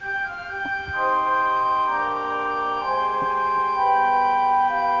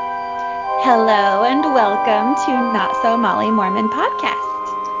Hello and welcome to Not So Molly Mormon Podcast.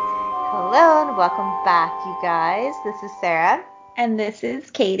 Hello and welcome back, you guys. This is Sarah. And this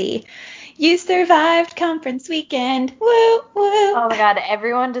is Katie. You survived conference weekend. Woo, woo. Oh my God,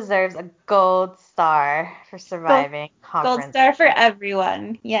 everyone deserves a gold star for Gold, surviving gold conference. star for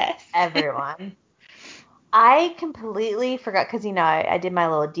everyone. Yes. Everyone. I completely forgot because, I did my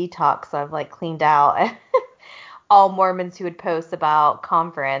little detox. So I've cleaned out all Mormons who would post about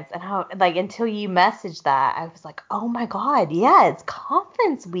conference. And until you messaged that, I was like, oh my God, yeah, it's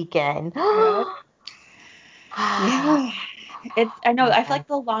conference weekend. Good. Yeah. I know, I feel Yeah. like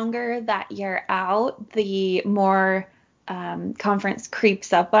the longer that you're out, the more conference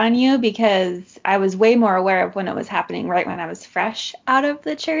creeps up on you, because I was way more aware of when it was happening right when I was fresh out of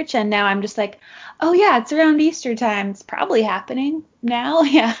the church. And now I'm just like, oh yeah, it's around Easter time. It's probably happening now.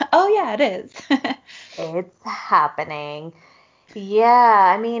 Yeah. Oh yeah, it is. It's happening.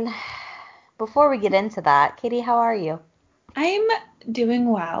 Yeah, before we get into that, Katie, how are you? I'm doing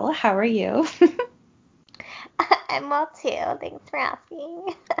well. How are you? I'm well too. Thanks for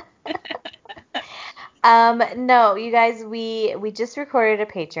asking. No, you guys, we just recorded a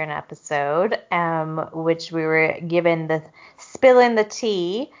Patreon episode, which we were given the spilling the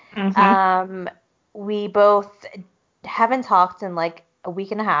tea. Mm-hmm. Um, we both haven't talked in a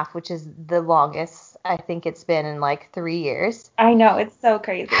week and a half, which is the longest I think it's been in 3 years. I know, it's so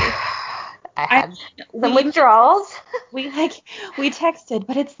crazy. I I had some we withdrawals. we we texted,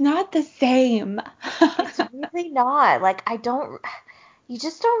 but it's not the same. It's really not. You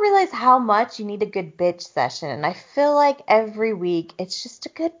just don't realize how much you need a good bitch session. And I feel like every week it's just a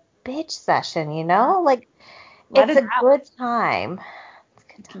good bitch session, you know? Let It's it a out. good time. It's a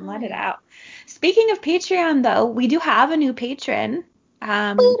good You can let it time. out. Speaking of Patreon, though, we do have a new patron.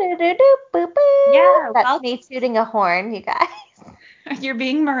 Boo-doo-doo-doo-boo-boo. Yeah, That's well, me tooting a horn, you guys. you're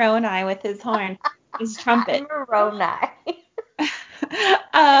being Moroni with his horn, his trumpet. I'm Moroni.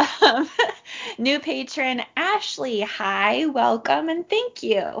 Um, New patron Ashley. Hi, welcome, and thank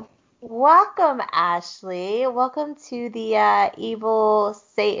you. Welcome, Ashley. Welcome to the Evil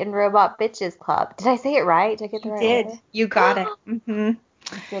Satan Robot Bitches Club. Did I say it right? Did I get the You right did. order? You got it. Mm-hmm.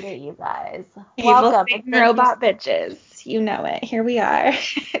 Did it, you guys. Evil Welcome, and Satan thank you. robot bitches. You know it. Here we are.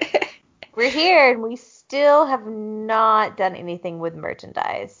 We're here, and we still have not done anything with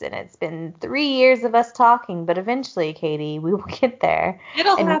merchandise. And it's been 3 years of us talking, but eventually, Katie, we will get there.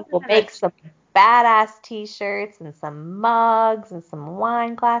 It'll And we happen will make eventually. some badass t-shirts and some mugs and some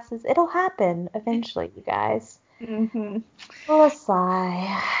wine glasses. It'll happen eventually, you guys. Mm-hmm. Oh, a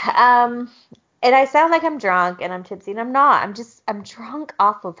sigh. And I sound like I'm drunk and I'm tipsy, and I'm not. I'm drunk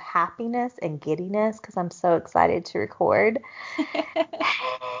off of happiness and giddiness because I'm so excited to record.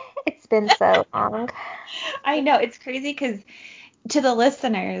 It's been so long. I know it's crazy because to the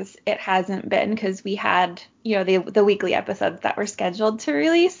listeners, it hasn't been, because we had, the weekly episodes that were scheduled to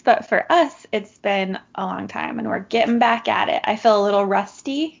release. But for us, it's been a long time and we're getting back at it. I feel a little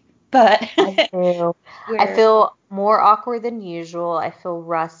rusty, but I do. I we're, feel more awkward than usual. I feel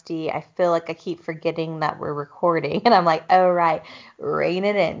rusty. I feel like I keep forgetting that we're recording. And I'm like, oh, right. Rein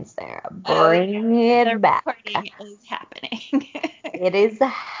it in, Sarah. oh, yeah, Bring the it back. recording is happening. It is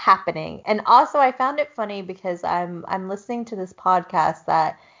happening. And also I found it funny because I'm listening to this podcast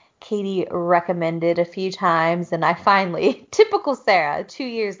that Katie recommended a few times, and I finally, typical Sarah, 2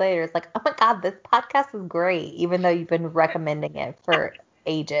 years later, it's like, oh my God, this podcast is great, even though you've been recommending it for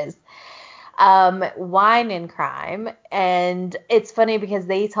ages. Wine and Crime. And it's funny because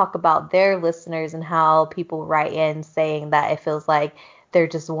they talk about their listeners and how people write in saying that it feels like they're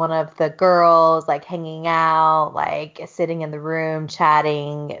just one of the girls, hanging out, sitting in the room,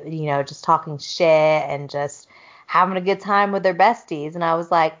 chatting, just talking shit and just having a good time with their besties. And I was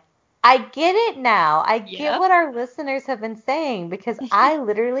like, I get it now. I get Yep. what our listeners have been saying, because I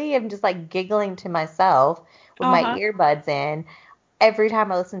literally am just giggling to myself with my Uh-huh. earbuds in every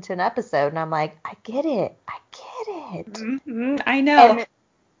time I listen to an episode, and I'm like, I get it. I get it. I know. And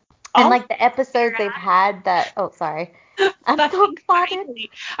Also, the episodes they've had that, oh, sorry. I'm so fucking excited.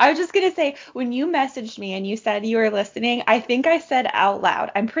 finally. I was just gonna say, when you messaged me and you said you were listening, I think I said out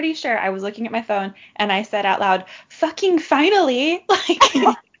loud. I'm pretty sure I was looking at my phone and I said out loud, fucking finally.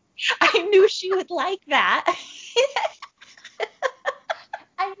 I knew she would like that.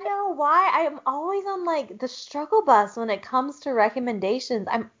 I know why. I am always on the struggle bus when it comes to recommendations.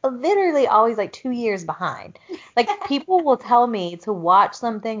 I'm literally always 2 years behind. People will tell me to watch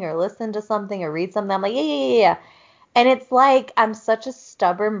something or listen to something or read something. I'm like, yeah, yeah, yeah, yeah. And it's like I'm such a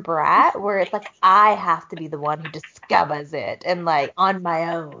stubborn brat where it's like I have to be the one who discovers it and like on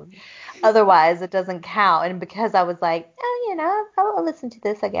my own. Otherwise, it doesn't count. And because I was like, oh, I'll listen to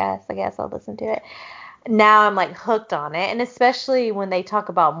this, I guess. I guess I'll listen to it. Now I'm like hooked on it. And especially when they talk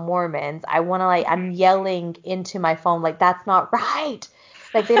about Mormons, I want to like, I'm yelling into my phone, like, that's not right.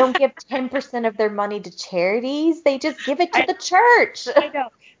 Like, they don't give 10% of their money to charities, they just give it to I, the church. I know.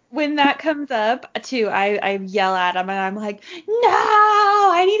 When that comes up too, I yell at them and I'm like, no,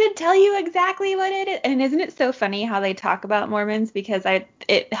 I need to tell you exactly what it is. And isn't it so funny how they talk about Mormons? Because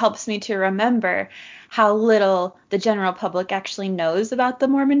it helps me to remember how little the general public actually knows about the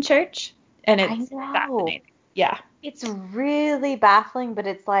Mormon church. And I it's know. fascinating. Yeah. It's really baffling, but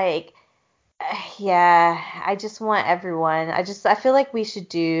it's like, yeah, I just want everyone. I feel like we should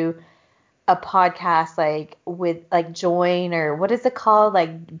do a podcast like with like join or what is it called?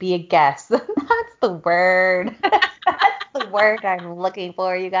 Like be a guest. That's the word. That's the word I'm looking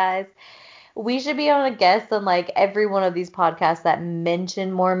for, you guys. We should be on a guest on like every one of these podcasts that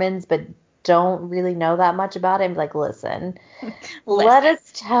mention Mormons but don't really know that much about it. And be like, listen, let Listen.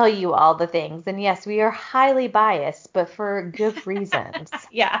 us tell you all the things. And yes, we are highly biased, but for good reasons.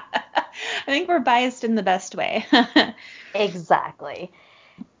 Yeah. I think we're biased in the best way. Exactly.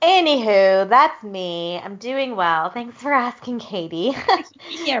 Anywho, that's me. I'm doing well. Thanks for asking, Katie.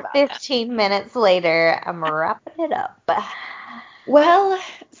 You're welcome. 15 minutes later, I'm wrapping it up. Well,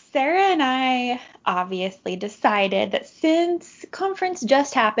 Sarah and I obviously decided that since conference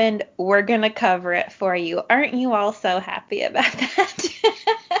just happened, we're going to cover it for you. Aren't you all so happy about that?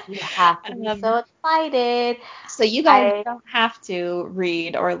 You have to be so excited. So you guys I don't have to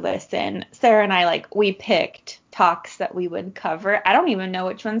read or listen. Sarah and I, like, we picked talks that we would cover. I don't even know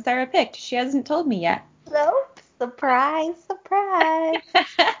which one Sarah picked. She hasn't told me yet. Nope. Surprise, surprise.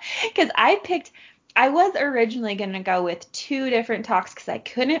 Because I was originally going to go with two different talks because I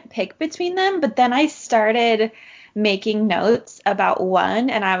couldn't pick between them, but then I started making notes about one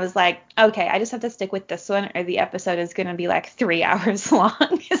and I was like, okay, I just have to stick with this one or the episode is going to be like 3 hours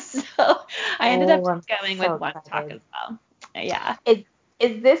long. So I ended up Oh, just I'm going with so one talk excited. as well. Yeah. Is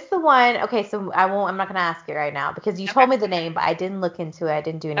is this the one? Okay, so I'm not gonna ask you right now because you Okay. told me the name, but I didn't look into it. I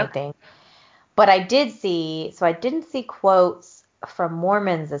didn't do Okay. anything. But I did see, so I didn't see quotes from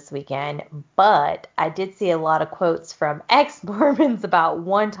Mormons this weekend, but I did see a lot of quotes from ex-Mormons about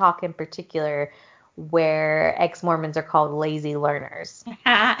one talk in particular where ex-Mormons are called lazy learners.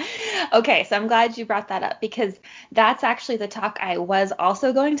 Okay, so I'm glad you brought that up because that's actually the talk I was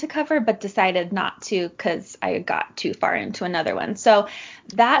also going to cover, but decided not to because I got too far into another one. So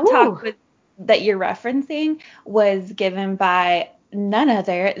that talk Ooh. that you're referencing was given by none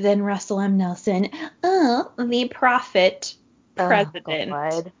other than Russell M. Nelson, the prophet Oh, president.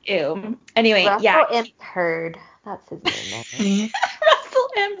 God. Ew. Anyway, yeah, Russell M. Turd. That's his name, man. Russell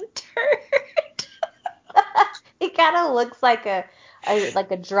M. Turd. He kind of looks like a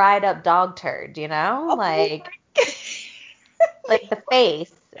dried up dog turd, Oh my Like the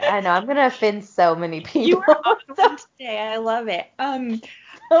face. I know I'm gonna offend so many You people. are on one today. I love it.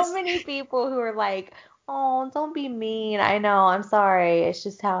 So many people who are like, "Oh, don't be mean." I know. I'm sorry. It's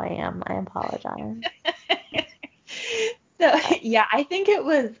just how I am. I apologize. So yeah, I think it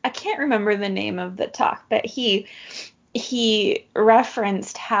was I can't remember the name of the talk, but he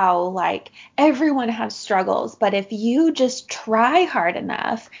referenced how like everyone has struggles, but if you just try hard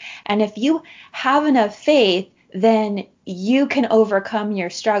enough and if you have enough faith, then you can overcome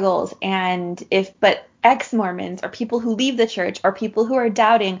your struggles. And if but ex-Mormons or people who leave the church or people who are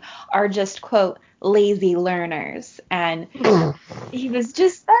doubting are just quote lazy learners. And he was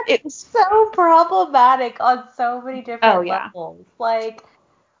just That's it was so problematic on so many oh different yeah. levels. Like,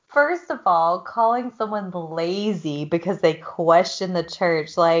 first of all, calling someone lazy because they question the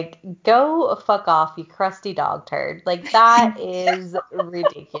church, like, go fuck off, you crusty dog turd. Like, that is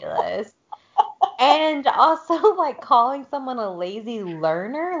ridiculous. And also, like, calling someone a lazy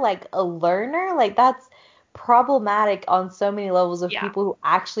learner, like, that's problematic on so many levels of Yeah. people who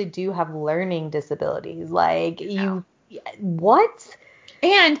actually do have learning disabilities. Like, what?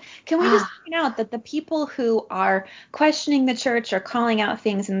 And can we just point out that the people who are questioning the church or calling out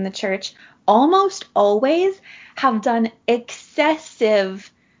things in the church almost always have done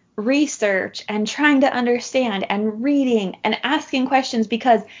excessive research and trying to understand and reading and asking questions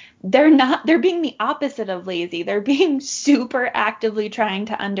because they're being the opposite of lazy. They're being super actively trying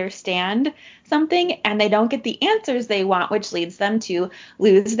to understand something and they don't get the answers they want, which leads them to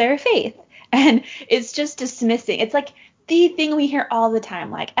lose their faith. And it's just dismissing. It's like the thing we hear all the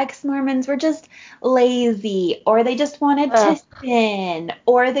time, like ex-Mormons were just lazy, or they just wanted to Ugh. sin,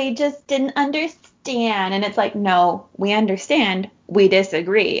 or they just didn't understand. understand. And it's like, no, we understand. We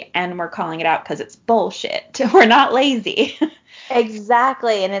disagree. And we're calling it out because it's bullshit. We're not lazy.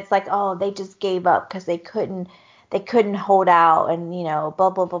 Exactly. And it's like, oh, they just gave up because they couldn't hold out and, blah,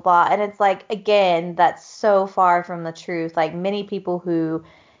 blah, blah, blah. And it's like, again, that's so far from the truth. Like many people who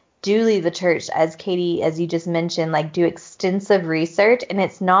do leave the church, as Katie, as you just mentioned, like do extensive research. And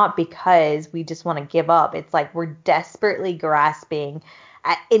it's not because we just want to give up. It's like we're desperately grasping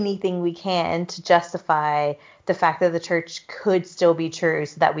at anything we can to justify the fact that the church could still be true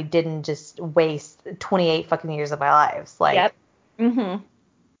so that we didn't just waste 28 fucking years of our lives. Like, Yep.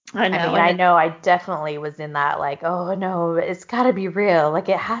 Mm-hmm. I know. I mean, I know I definitely was in that, like, oh no, it's got to be real. Like,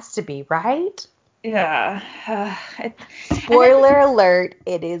 it has to be, right? Yeah. Spoiler alert,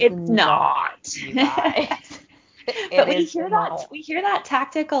 it is It's not, not. you guys. But It is not. we hear that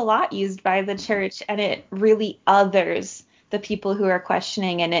tactic a lot used by the church, and it really others the people who are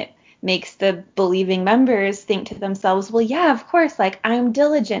questioning, and it makes the believing members think to themselves, well, yeah, of course, like I'm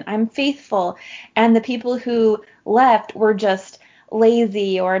diligent, I'm faithful, and the people who left were just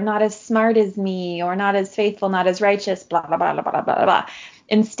lazy or not as smart as me or not as faithful, not as righteous, blah blah blah blah blah blah blah.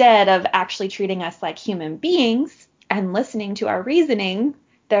 Instead of actually treating us like human beings and listening to our reasoning,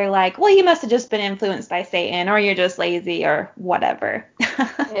 they're like, well, you must have just been influenced by Satan, or you're just lazy, or whatever.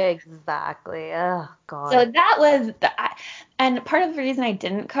 Exactly. Oh, So God. that was and part of the reason I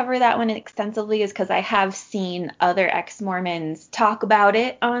didn't cover that one extensively is because I have seen other ex-Mormons talk about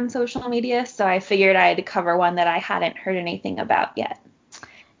it on social media. So I figured I'd cover one that I hadn't heard anything about yet.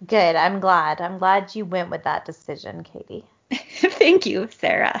 Good. I'm glad. I'm glad you went with that decision, Katie. Thank you,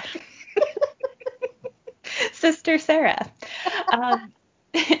 Sarah. Sister Sarah. Um,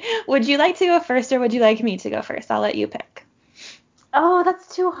 would you like to go first, or would you like me to go first? I'll let you pick. Oh,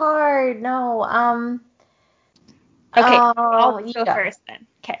 that's too hard. No. Okay, I'll Oh, you go go. first then.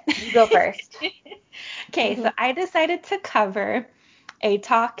 Okay. You go first. Okay, so I decided to cover a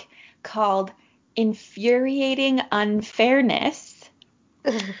talk called Infuriating Unfairness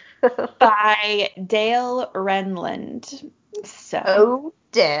by Dale Renland. So, Oh,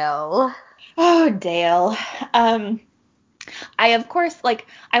 Dell. oh, Dale. Um, I, of course, like,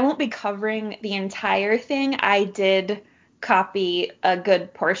 I won't be covering the entire thing. I did copy a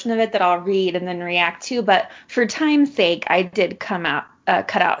good portion of it that I'll read and then react to, but for time's sake, I did cut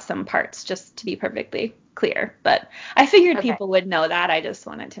out some parts just to be perfectly clear. But I figured Okay. people would know that. I just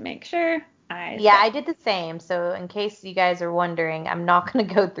wanted to make sure I Yeah, said. I did the same. So in case you guys are wondering, I'm not going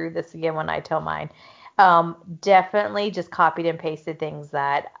to go through this again when I tell mine. Definitely just copied and pasted things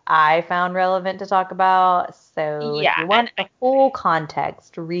that I found relevant to talk about. So if Yeah, you want the full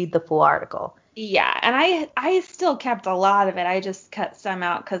context, read the full article. and I still kept a lot of it. I just cut some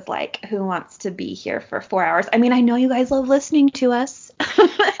out because, like, who wants to be here for 4 hours? I mean, I know you guys love listening to us,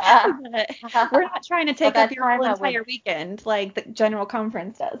 Uh, but we're not trying to but take up that your whole time I would. entire weekend like the general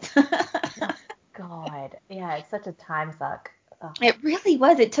conference does. Oh, God. Yeah, it's such a time suck. Ugh. It really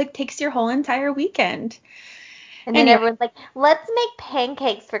was. It takes your whole entire weekend. And then Anyway, everyone's like, let's make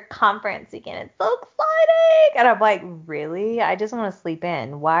pancakes for conference again. It's so exciting. And I'm like, really? I just want to sleep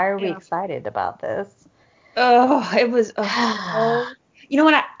in. Why are we yeah. excited about this? Oh, it was so. You know,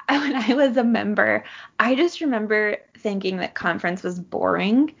 when I was a member, I just remember thinking that conference was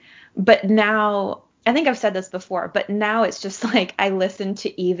boring, but now I think I've said this before, but now it's just like I listen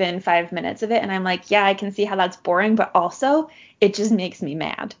to even 5 minutes of it and I'm like, yeah, I can see how that's boring, but also it just makes me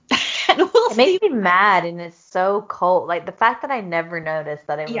mad. And we'll It see. makes me mad and it's so cold. Like the fact that I never noticed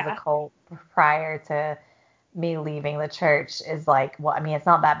that it was a Yeah, cult prior to me leaving the church is like, well, I mean, it's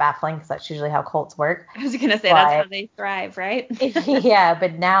not that baffling because that's usually how cults work. I was gonna say that's how But they thrive, right? yeah,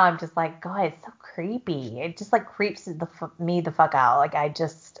 but now I'm just like, God, it's so creepy. It just like creeps me the fuck out. Like I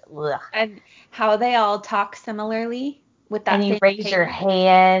just, ugh. And how they all talk similarly with And that you same raise your cadence.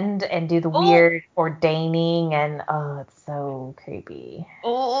 hand and do the Oh, weird ordaining, and oh, it's so creepy.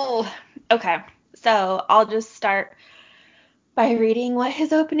 oh, okay. So I'll just start by reading what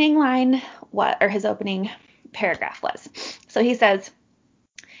his opening line what or his opening paragraph was. So he says,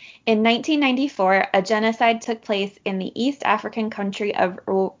 in 1994, a genocide took place in the East African country of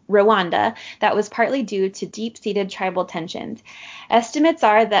Rwanda that was partly due to deep-seated tribal tensions. Estimates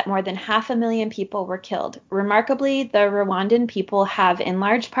are that more than 500,000 people were killed. Remarkably, the Rwandan people have in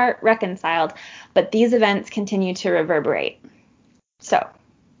large part reconciled, but these events continue to reverberate. So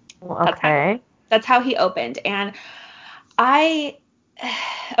that's how, Okay. that's how he opened. And I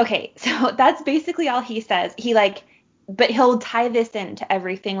okay, so that's basically all he says. But he'll tie this into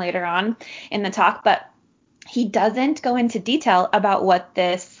everything later on in the talk, but he doesn't go into detail about what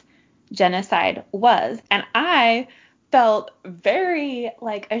this genocide was. And I felt very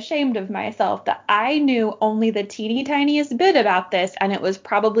like ashamed of myself that I knew only the teeny tiniest bit about this, and it was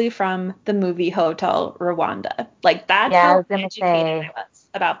probably from the movie Hotel Rwanda. Like that's Yeah, I how was gonna educated say. I was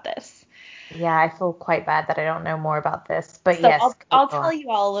about this. Yeah, I feel quite bad that I don't know more about this. But So yes, I'll go tell on. you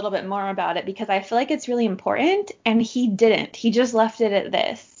all a little bit more about it because I feel like it's really important, and he didn't. He just left it at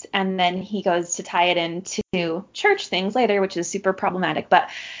this, and then he goes to tie it into church things later, which is super problematic. But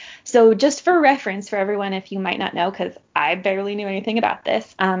so just for reference for everyone, if you might not know, because I barely knew anything about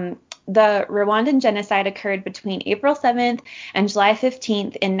this, the Rwandan genocide occurred between April 7th and July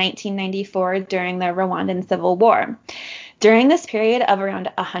 15th in 1994 during the Rwandan Civil War. During this period of around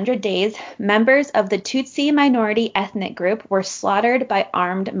 100 days, members of the Tutsi minority ethnic group were slaughtered by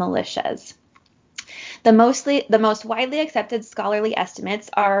armed militias. The most widely accepted scholarly estimates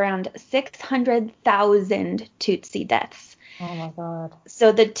are around 600,000 Tutsi deaths. Oh my God.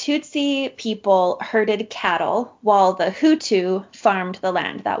 So the Tutsi people herded cattle while the Hutu farmed the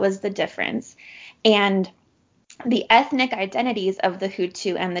land. That was the difference. And the ethnic identities of the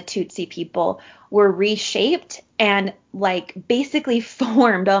Hutu and the Tutsi people were reshaped and like basically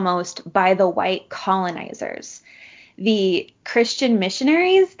formed almost by the white colonizers. The Christian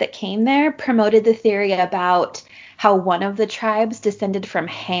missionaries that came there promoted the theory about how one of the tribes descended from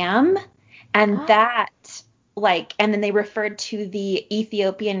Ham, and that and then they referred to the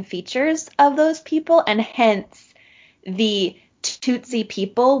Ethiopian features of those people, and hence the Tutsi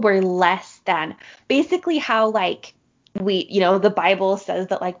people were less than. Basically how the Bible says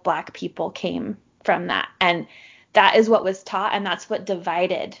that like black people came from that. And that is what was taught, and that's what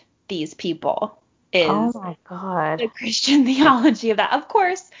divided these people Oh is my God. the Christian theology of that. Of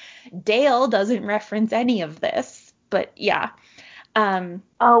course, Dale doesn't reference any of this, but yeah.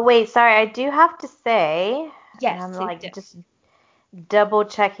 Oh wait, sorry. I do have to say, and Yes, I'm please like do. just double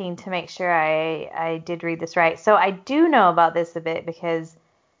checking to make sure I did read this right. So I do know about this a bit because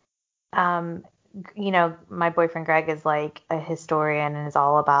um my boyfriend Greg is like a historian and is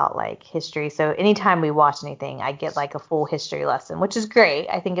all about like history. So anytime we watch anything, I get like a full history lesson, which is great.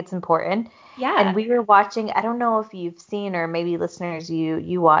 I think it's important. And Yeah. we were watching, I don't know if you've seen or maybe listeners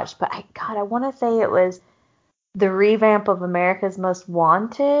you watched, but I want to say it was the revamp of America's Most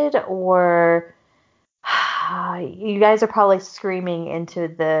Wanted, or you guys are probably screaming into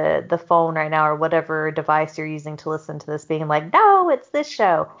the phone right now or whatever device you're using to listen to this, being like, no, it's this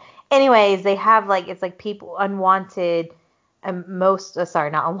show. Anyways, they have like it's like people unwanted,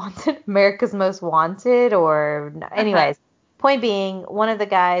 sorry, not unwanted, America's Most Wanted, or Uh-huh. anyways. Point being, one of the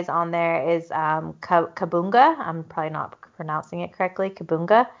guys on there is Kabunga. I'm probably not pronouncing it correctly,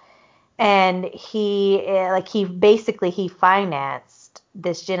 Kabunga, and he basically he financed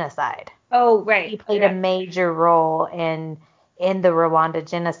this genocide. Oh, He right. played a Right. major role in the Rwanda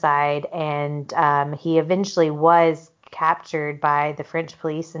genocide, and he eventually was captured by the French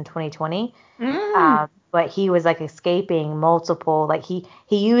police in 2020. Mm. But he was like escaping multiple, like he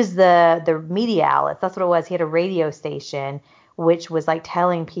used the media outlets. That's what it was. He had a radio station which was like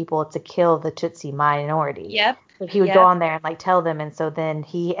telling people to kill the Tutsi minority. Yep. So he would go Yep. on there and like tell them, and so then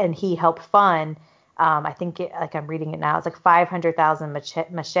he helped fund. I think like I'm reading it now. It's like 500,000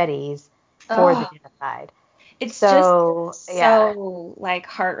 machetes for the Oh, genocide. it's just So yeah, so like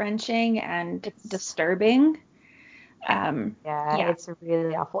heart-wrenching and it's disturbing. yeah, Yeah. it's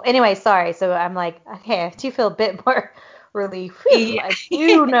really awful. Anyway, sorry. So I'm like, okay, I do feel a bit more relief. Whew, Yeah. I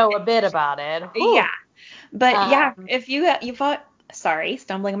do know a bit about it. Yeah. Whew. But yeah, Um, if you thought, sorry,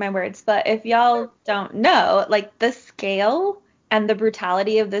 stumbling on my words, but if y'all don't know, like the scale and the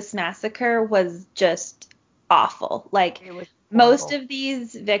brutality of this massacre was just awful. Like it was most horrible. of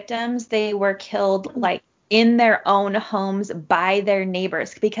these victims, they were killed like in their own homes by their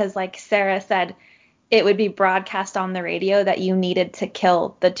neighbors because like Sarah said, it would be broadcast on the radio that you needed to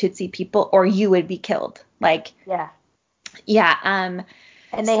kill the Tutsi people or you would be killed. Like, Yeah. yeah, And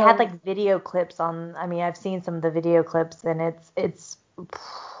they had so like video clips on. I mean, I've seen some of the video clips, and it's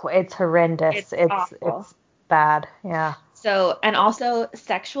horrendous. it's awful. It's bad. Yeah. So, and also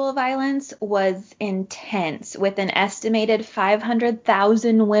sexual violence was intense, with an estimated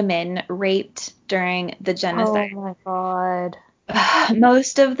 500,000 women raped during the Oh genocide. my God.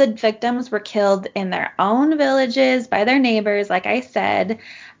 Most of the victims were killed in their own villages by their neighbors, like I said.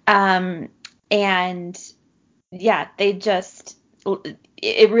 Um, and yeah,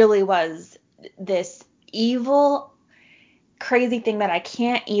 it really was this evil, crazy thing that I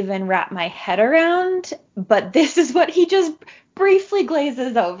can't even wrap my head around. But this is what he just briefly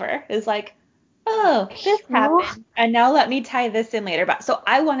glazes over. Is like, oh, this Phew. happened. And now let me tie this in later. But so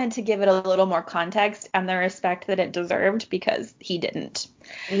I wanted to give it a little more context and the respect that it deserved because he didn't.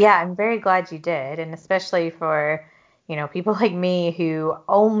 Yeah, I'm very glad you did, and especially for, people like me who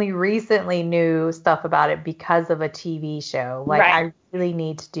only recently knew stuff about it because of a TV show. Like, Right. I really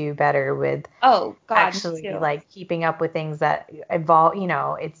need to do better with Oh, God, actually too. like keeping up with things that involve,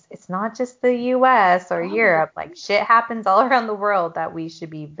 it's not just the US or Oh, Europe. Like, shit happens all around the world that we should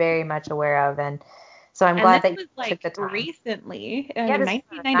be very much aware of. And so I'm and glad this that you was took the like time. recently Yeah, in this is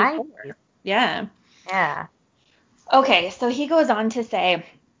the 90s. 1994. Yeah. Yeah. Okay, so he goes on to say,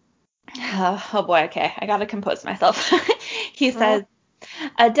 oh boy, okay, I gotta compose myself. He says,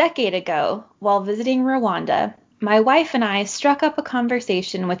 a decade ago, while visiting Rwanda, my wife and I struck up a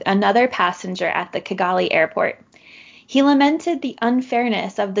conversation with another passenger at the Kigali airport. He lamented the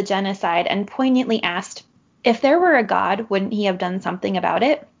unfairness of the genocide and poignantly asked, if there were a God, wouldn't he have done something about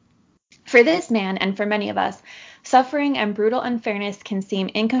it? For this man, and for many of us, suffering and brutal unfairness can seem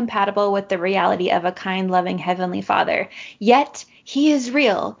incompatible with the reality of a kind, loving Heavenly Father. Yet, he is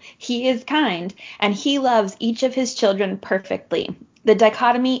real, he is kind, and he loves each of his children perfectly. The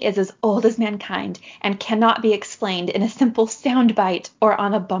dichotomy is as old as mankind and cannot be explained in a simple soundbite or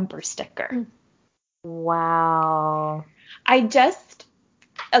on a bumper sticker. Wow.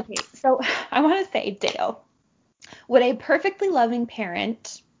 Okay, so I want to say, Dale, would a perfectly loving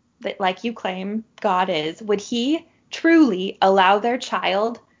parent that, like you claim God is, would he truly allow their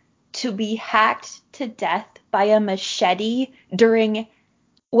child to be hacked to death by a machete during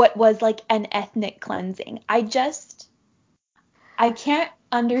what was like an ethnic cleansing? I can't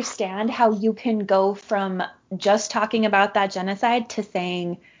understand how you can go from just talking about that genocide to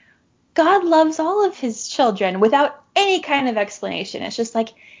saying God loves all of his children without any kind of explanation. It's just like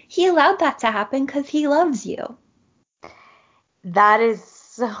he allowed that to happen because he loves you. That is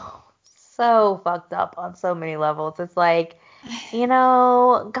so fucked up on so many levels. It's like,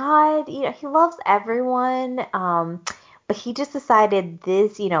 God, he loves everyone. But he just decided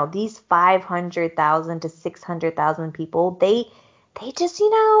these 500,000 to 600,000 people, they just,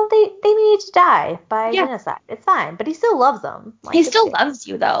 they needed to die by Yeah. genocide. It's fine, but he still loves them. He Like, it's still fair. loves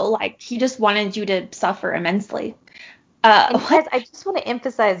you though. Like he just wanted you to suffer immensely. And you What? guys, I just want to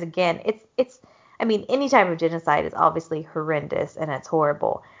emphasize again, I mean, any type of genocide is obviously horrendous and it's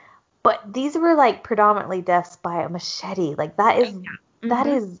horrible. But these were like predominantly deaths by a machete. Like that Mm-hmm.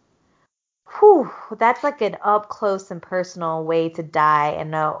 is, whew, that's like an up close and personal way to die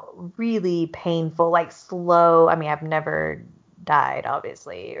and a really painful, like slow. I mean, I've never died,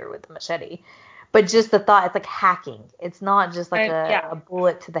 obviously, or with a machete, but just the thought, it's like hacking. It's not just like Yeah. a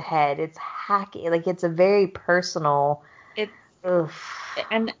bullet to the head. It's hacking. Like it's a very personal. It's Ugh.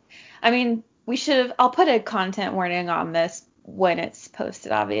 and I mean we should have. I'll put a content warning on this when it's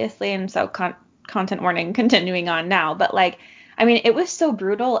posted, obviously, and so content warning continuing on now. But like, I mean, it was so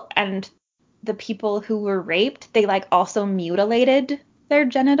brutal, and the people who were raped, they like also mutilated their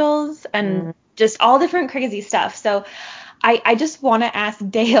genitals and Mm. just all different crazy stuff. So I just want to ask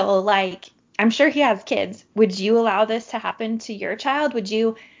Dale, like, I'm sure he has kids. Would you allow this to happen to your child? Would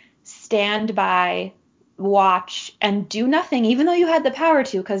you stand by, watch, and do nothing, even though you had the power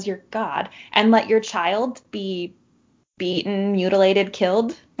to, because you're God, and let your child be beaten, mutilated,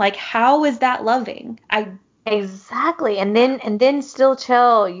 killed? Like, how is that loving? Exactly. And then still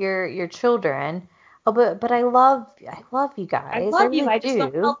tell your children, oh, but I love you I guys. I love you. really I just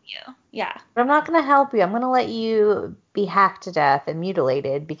won't do. help you. Yeah. But I'm not gonna help you. I'm gonna let you be hacked to death and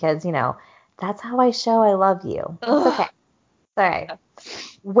mutilated because, that's how I show I love you. It's okay. Ugh. It's all right.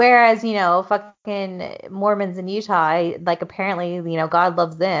 Whereas, fucking Mormons in Utah, like apparently, God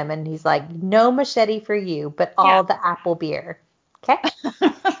loves them and he's like, no machete for you, but Yeah. all the apple beer. Okay?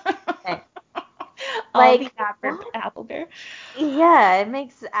 Okay. All the Like, what? apple bear. Yeah, it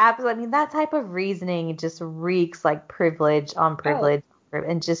makes absolutely. I mean, that type of reasoning just reeks like privilege on Oh, privilege,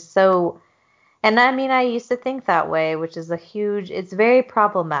 and just so. And I mean, I used to think that way, which is it's very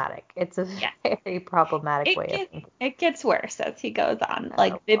problematic. It's a yeah. very problematic It way of gets thinking. it gets worse as he goes on.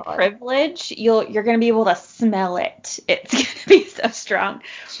 Like Oh the God, privilege, you're gonna be able to smell it. It's gonna be so strong.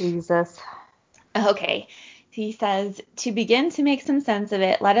 Jesus. Okay. He says, to begin to make some sense of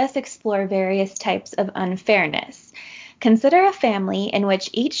it, let us explore various types of unfairness. Consider a family in which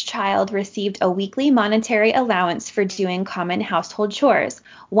each child received a weekly monetary allowance for doing common household chores.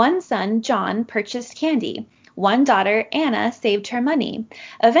 One son, John, purchased candy. One daughter, Anna, saved her money.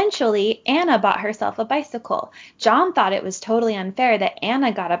 Eventually, Anna bought herself a bicycle. John thought it was totally unfair that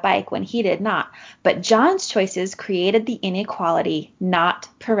Anna got a bike when he did not. But John's choices created the inequality, not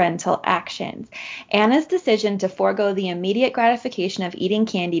parental actions. Anna's decision to forego the immediate gratification of eating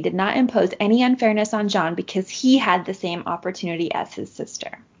candy did not impose any unfairness on John because he had the same opportunity as his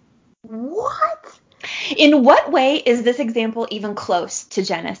sister. What? In what way is this example even close to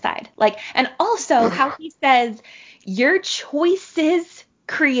genocide? Like, and also how he says Your choices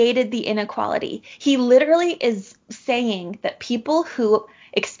created the inequality. He literally is saying that people who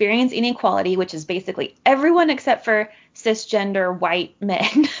experience inequality, which is basically everyone except for cisgender white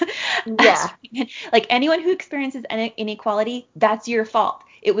men, Yeah. like anyone who experiences inequality, that's your fault.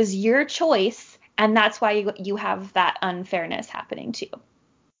 It was your choice, and that's why you have that unfairness happening to you.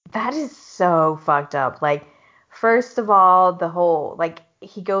 That is so fucked up. Like, first of all, the whole, like,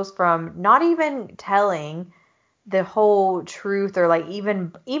 he goes from not even telling the whole truth, or like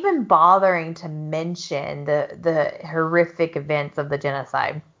even bothering to mention the horrific events of the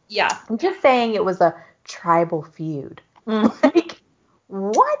genocide. Yeah. I'm just saying it was a tribal feud. Like,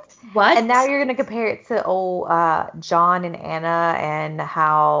 what? What? And now you're gonna compare it to old John and Anna, and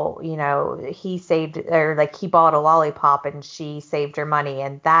how, you know, he saved, or like he bought a lollipop and she saved her money,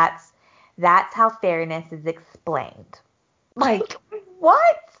 and that's how fairness is explained. Like,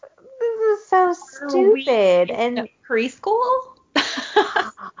 what? This is so stupid. And preschool?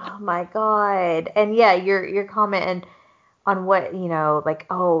 oh my God. And yeah, your comment on what, you know, like,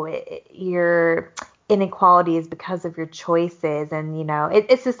 oh, your inequality is because of your choices. And, you know,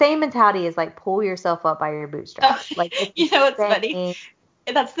 it's the same mentality as like pull yourself up by your bootstraps. Like, it's You know what's the funny? same.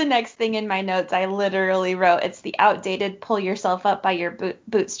 That's the next thing in my notes. I literally wrote, it's the outdated pull yourself up by your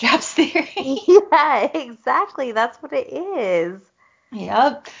bootstraps theory. Yeah, exactly. That's what it is.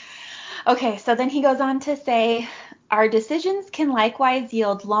 Yep. Okay, so then he goes on to say, our decisions can likewise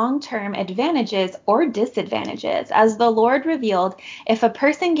yield long-term advantages or disadvantages. As the Lord revealed, if a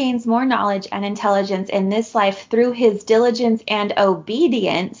person gains more knowledge and intelligence in this life through his diligence and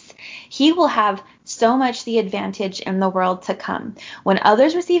obedience, he will have so much the advantage in the world to come. When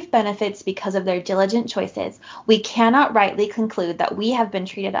others receive benefits because of their diligent choices, we cannot rightly conclude that we have been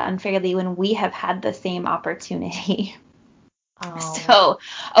treated unfairly when we have had the same opportunity. Oh. So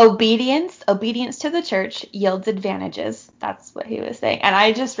obedience to the church yields advantages. That's what he was saying. And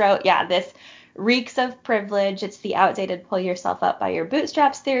I just wrote, yeah, this reeks of privilege. It's the outdated pull yourself up by your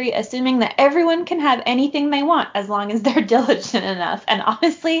bootstraps theory, assuming that everyone can have anything they want as long as they're diligent enough. And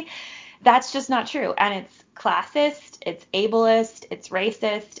honestly, that's just not true. And it's classist, it's ableist, it's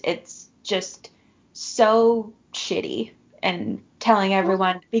racist, it's just so shitty. And telling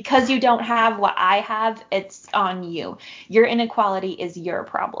everyone, because you don't have what I have, it's on you. Your inequality is your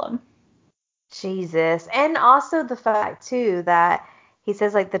problem. Jesus. And also the fact too that he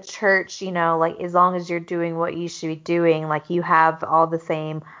says like the church, you know, like as long as you're doing what you should be doing, like you have all the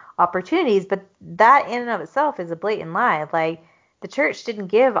same opportunities, but that in and of itself is a blatant lie. Like the church didn't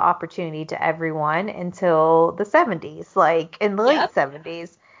give opportunity to everyone until the 70s, like in the late Yep.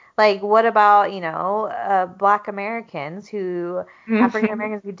 70s. Like what about, you know, Black Americans who African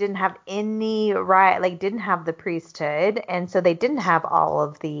Americans who didn't have any right, like didn't have the priesthood, and so they didn't have all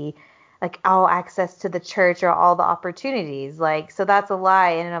of the like all access to the church or all the opportunities. Like, so that's a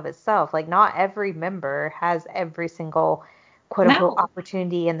lie in and of itself. Like, not every member has every single quote unquote No.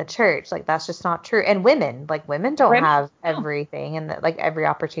 opportunity in the church. Like, that's just not true. And women, like women don't have everything and like every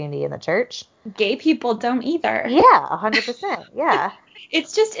opportunity in the church. Gay people don't either. Yeah, 100%. Yeah.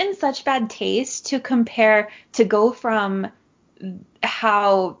 It's just in such bad taste to compare, to go from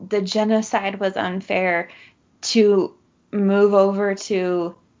how the genocide was unfair to move over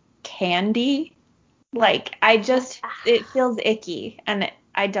to candy. Like, it feels icky, and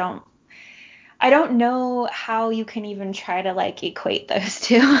I don't know how you can even try to like equate those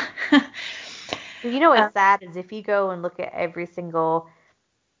two. You know what's sad is if you go and look at every single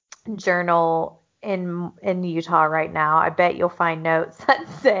journal in Utah right now, I bet you'll find notes that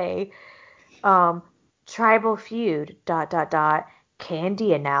say tribal feud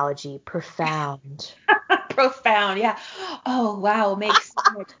candy analogy profound. Profound, yeah. Oh wow, makes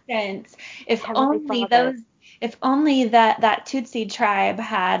so much sense. If Heavenly only Father. if only that Tutsi tribe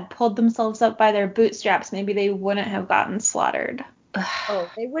had pulled themselves up by their bootstraps, maybe they wouldn't have gotten slaughtered. Oh,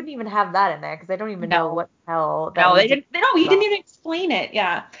 they wouldn't even have that in there because they don't even know No, what the hell that no, he's they didn't. No, he didn't about. even explain it.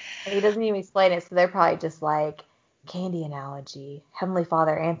 Yeah. He doesn't even explain it, so they're probably just like candy analogy. Heavenly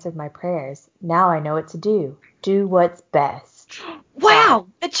Father answered my prayers. Now I know what to do. Do what's best. God. Wow,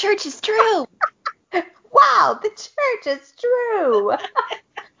 the church is true. Wow, the church is true.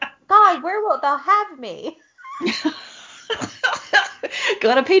 God, where wilt thou have me?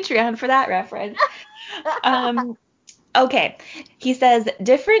 Go to Patreon for that reference. Okay, he says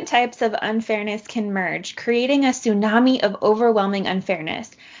different types of unfairness can merge, creating a tsunami of overwhelming unfairness.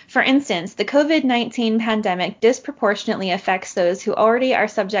 For instance, the COVID-19 pandemic disproportionately affects those who already are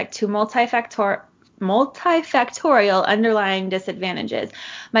subject to multifactorial underlying disadvantages.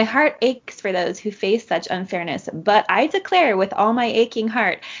 My heart aches for those who face such unfairness, but I declare with all my aching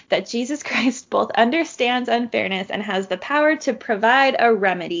heart that Jesus Christ both understands unfairness and has the power to provide a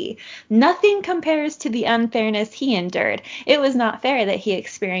remedy. Nothing compares to the unfairness he endured. It was not fair that he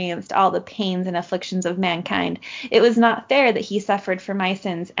experienced all the pains and afflictions of mankind. It was not fair that he suffered for my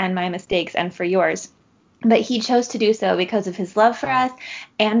sins and my mistakes and for yours. But he chose to do so because of his love for us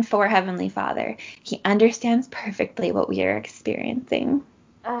and for Heavenly Father. He understands perfectly what we are experiencing.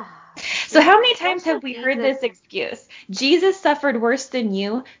 So how many times have we heard this excuse? Jesus suffered worse than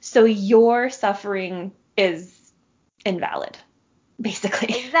you, so your suffering is invalid,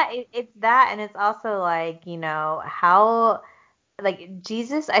 basically. Exactly. It's that, and it's also like, how, like,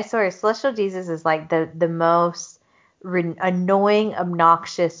 Jesus, I swear, Celestial Jesus is like the most annoying,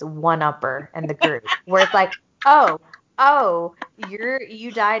 obnoxious one-upper in the group, where it's like, oh,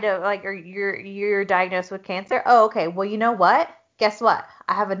 you died of, like, or you're diagnosed with cancer. Oh, okay. Well, you know what? Guess what?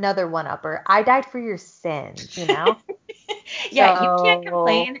 I have another one-upper. I died for your sins, Yeah, you can't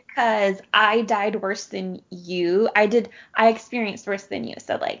complain because I died worse than you. I experienced worse than you.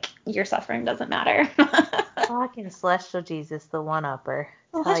 So, like, your suffering doesn't matter. Fucking Celestial Jesus, the one-upper.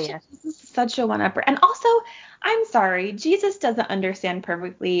 Celestial Jesus is such a one-upper. And also, I'm sorry, Jesus doesn't understand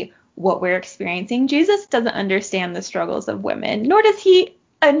perfectly what we're experiencing. Jesus doesn't understand the struggles of women, nor does he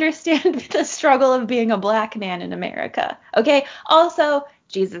understand the struggle of being a black man in America. Okay? Also,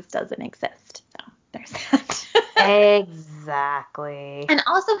 Jesus doesn't exist. So, there's that. Exactly. And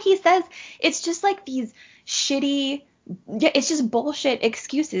also he says it's just like these shitty, it's just bullshit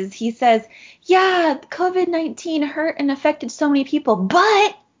excuses. He says, yeah, COVID-19 hurt and affected so many people,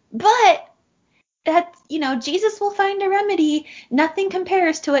 but that's, Jesus will find a remedy. Nothing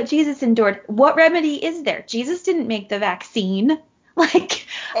compares to what Jesus endured. What remedy is there? Jesus didn't make the vaccine. Like,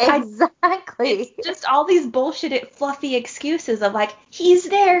 exactly. It's just all these bullshit, fluffy excuses of like, he's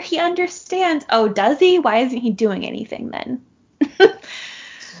there, he understands. Oh, does he? Why isn't he doing anything then?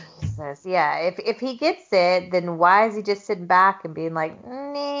 Jesus, yeah. If he gets it, then why is he just sitting back and being like,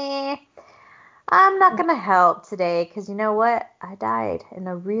 nah, I'm not gonna help today because you know what? I died in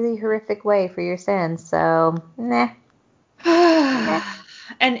a really horrific way for your sins, so nah.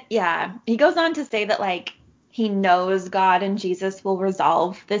 And yeah, he goes on to say that like he knows God and Jesus will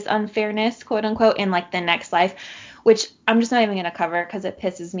resolve this unfairness, quote unquote, in like the next life, which I'm just not even going to cover because it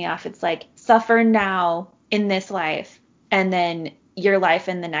pisses me off. It's like suffer now in this life and then your life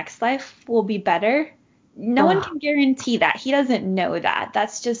in the next life will be better. No one can guarantee that. He doesn't know that.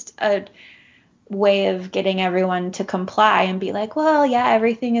 That's just a way of getting everyone to comply and be like, well, yeah,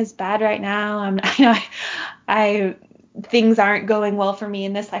 everything is bad right now. I things aren't going well for me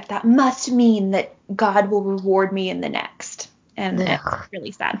in this life. That must mean that God will reward me in the next. And it's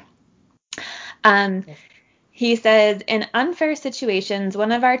really sad. He says, in unfair situations,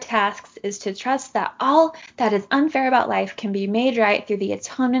 one of our tasks is to trust that all that is unfair about life can be made right through the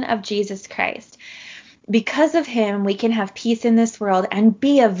atonement of Jesus Christ. Because of him, we can have peace in this world and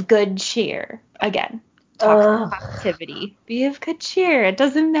be of good cheer. Again, toxic positivity. Be of good cheer. It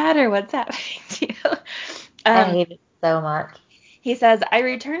doesn't matter what's happening to you. I hate it so much. He says, I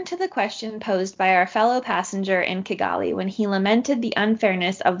return to the question posed by our fellow passenger in Kigali when he lamented the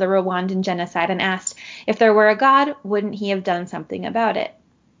unfairness of the Rwandan genocide and asked, if there were a God, wouldn't he have done something about it?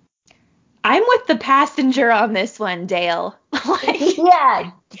 I'm with the passenger on this one, Dale.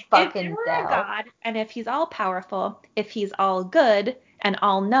 Yeah, if there were a God, and if he's all powerful, if he's all good and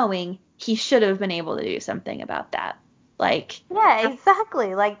all knowing, he should have been able to do something about that. Yeah,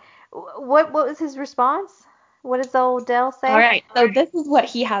 exactly. Like, what was his response? What does old Dell say? All right, so this is what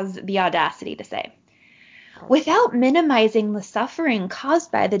he has the audacity to say. Without minimizing the suffering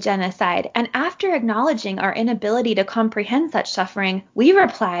caused by the genocide, and after acknowledging our inability to comprehend such suffering, we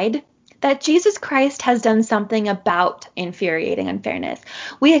replied that Jesus Christ has done something about infuriating unfairness.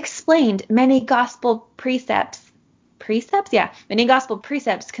 We explained many gospel precepts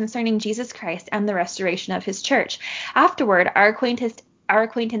concerning Jesus Christ and the restoration of his church. Afterward, our acquaintance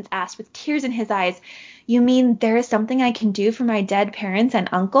asked with tears in his eyes, you mean there is something I can do for my dead parents and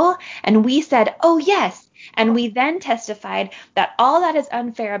uncle? And we said, oh yes. And we then testified that all that is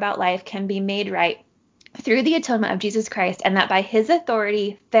unfair about life can be made right through the atonement of Jesus Christ, and that by his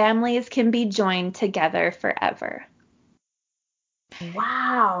authority, families can be joined together forever.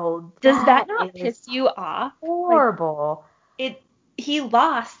 Wow. Does that not piss you off? Horrible. He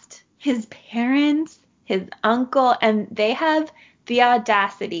lost his parents, his uncle, and they have the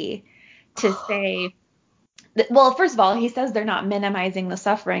audacity to say, well, first of all, he says they're not minimizing the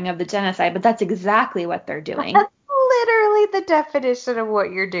suffering of the genocide, but that's exactly what they're doing. That's literally the definition of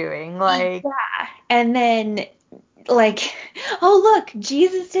what you're doing. Like, yeah. And then like, oh, look,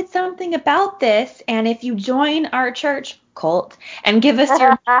 Jesus did something about this. And if you join our church cult and give us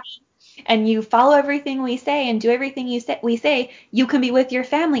your and you follow everything we say and do everything we say, you can be with your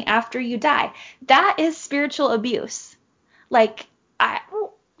family after you die. That is spiritual abuse. Like, I,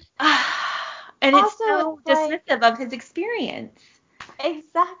 and it's Also, so it's like, dismissive of his experience.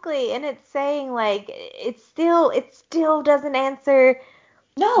 exactly, and it's saying like it still doesn't answer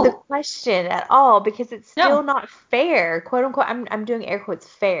the No, question at all because it's still no. not fair, quote unquote. I'm doing air quotes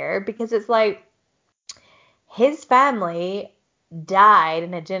fair because it's like his family died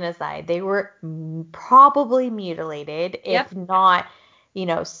in a genocide. They were probably mutilated, Yep. if not,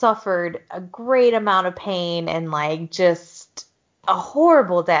 suffered a great amount of pain and like just a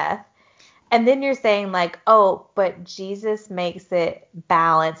horrible death. And then you're saying like, oh, but Jesus makes it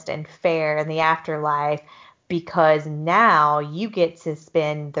balanced and fair in the afterlife because now you get to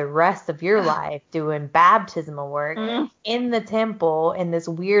spend the rest of your life doing baptismal work Mm. in the temple in this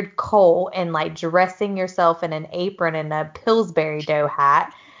weird cult and like dressing yourself in an apron and a Pillsbury dough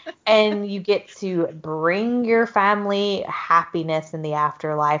hat. And you get to bring your family happiness in the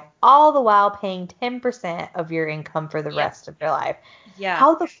afterlife, all the while paying 10% of your income for the Yep. rest of your life. Yeah.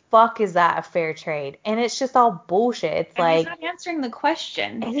 How the fuck is that a fair trade? And it's just all bullshit. It's And he's like not answering the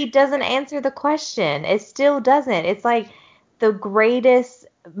question. he doesn't answer the question. It still doesn't. It's like the greatest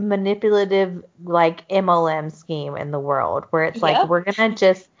manipulative like MLM scheme in the world where it's like Yep. we're gonna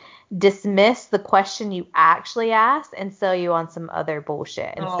just dismiss the question you actually asked and sell you on some other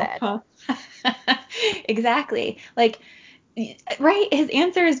bullshit instead. Oh. Exactly. Like, right, his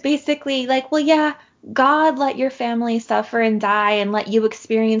answer is basically like, well, yeah, God let your family suffer and die and let you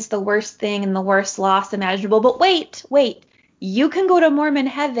experience the worst thing and the worst loss imaginable. But wait, you can go to Mormon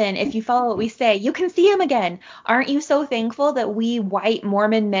heaven if you follow what we say. You can see him again. Aren't you so thankful that we white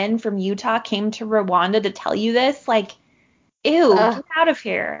Mormon men from Utah came to Rwanda to tell you this? Like, ew, Ugh. get out of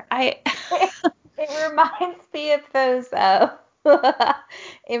here. It reminds me of those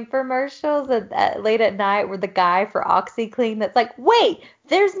infomercials late at night where the guy for OxyClean that's like, wait,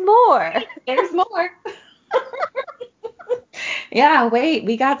 there's more. There's more. Yeah, wait,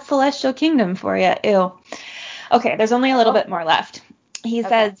 we got Celestial Kingdom for you. Ew. Okay, there's only a little Oh, bit more left. He okay.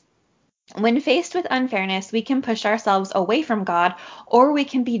 says, when faced with unfairness, we can push ourselves away from God, or we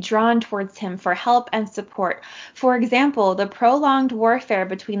can be drawn towards Him for help and support. For example, the prolonged warfare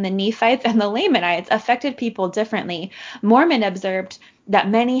between the Nephites and the Lamanites affected people differently. Mormon observed that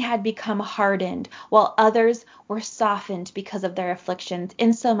many had become hardened, while others were softened because of their afflictions,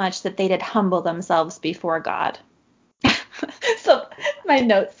 insomuch that they did humble themselves before God. So my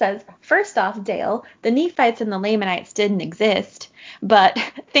note says, first off, Dale, the Nephites and the Lamanites didn't exist, but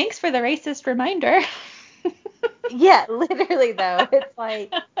thanks for the racist reminder. Yeah, literally though, it's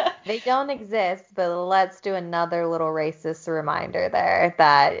like they don't exist, but let's do another little racist reminder there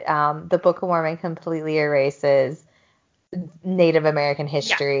that the Book of Mormon completely erases Native American Yeah.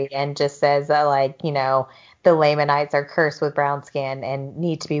 history and just says that like, the Lamanites are cursed with brown skin and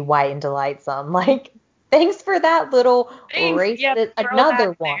need to be white and delightsome. Like, thanks for that little Thanks. Yep. racist, Throw that another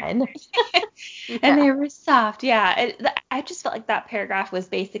in one. there. And Yeah. they were soft. Yeah. I just felt like that paragraph was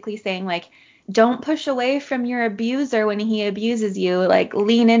basically saying, like, don't push away from your abuser when he abuses you. Like,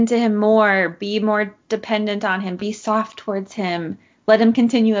 lean into him more. Be more dependent on him. Be soft towards him. Let him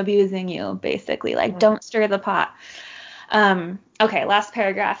continue abusing you, basically. Like, don't stir the pot. Okay, last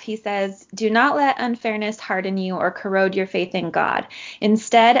paragraph. He says, do not let unfairness harden you or corrode your faith in God.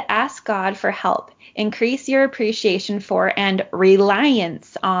 Instead, ask God for help. Increase your appreciation for and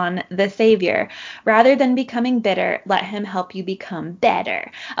reliance on the Savior. Rather than becoming bitter, let him help you become better.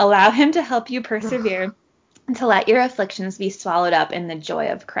 Allow him to help you persevere and to let your afflictions be swallowed up in the joy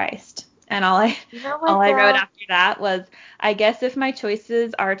of Christ. And You know all what I wrote though? after that was, I guess if my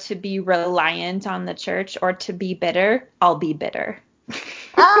choices are to be reliant on the church or to be bitter, I'll be bitter.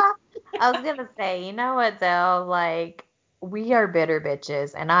 Ah, I was gonna say, you know what though? Like, we are bitter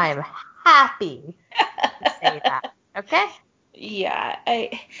bitches, and I am happy to say that. Okay? Yeah,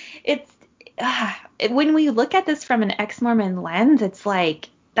 it's when we look at this from an ex-Mormon lens, it's like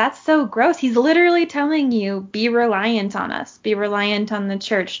that's so gross. He's literally telling you, be reliant on us, be reliant on the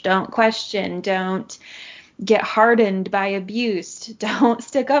church. Don't question, don't get hardened by abuse, don't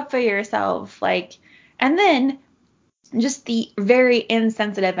stick up for yourself. Like, and then just the very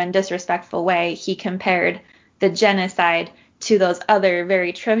insensitive and disrespectful way he compared the genocide to those other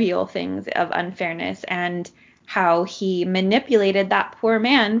very trivial things of unfairness, and how he manipulated that poor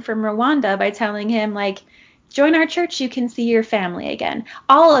man from Rwanda by telling him, like, join our church, you can see your family again.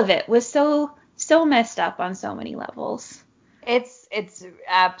 All of it was so messed up on so many levels. It's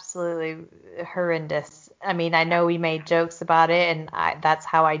absolutely horrendous. I mean, I know we made jokes about it, and that's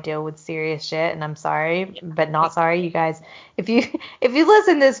how I deal with serious shit. And I'm sorry, but not sorry, you guys. If you if you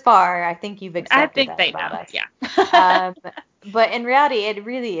listen this far, I think you've I accepted think that they about know. us. Yeah. Um, but in reality, it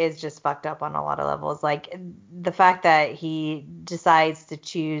really is just fucked up on a lot of levels. Like the fact that he decides to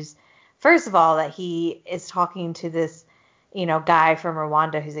choose, first of all, that he is talking to this guy from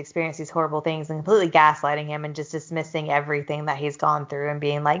Rwanda who's experienced these horrible things and completely gaslighting him and just dismissing everything that he's gone through and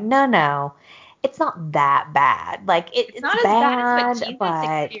being like, no, no, it's not that bad. Like It's it's not as bad as what bad, Jesus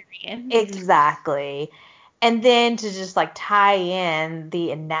but experienced. exactly. And then to just like tie in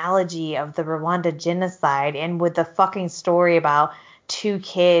the analogy of the Rwanda genocide and with the fucking story about two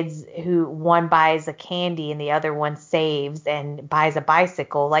kids who one buys a candy and the other one saves and buys a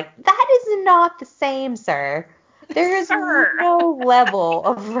bicycle. Like that is not the same, sir. There is Sir. no level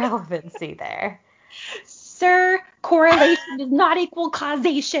of relevancy there. Sir, correlation does not equal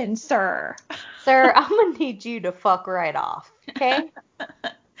causation, sir. Sir, I'm gonna need you to fuck right off, okay?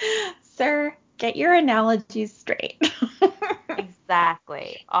 Sir, get your analogies straight.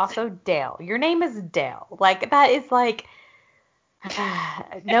 Exactly. Also, Dale. Your name is Dale. Like, that is like,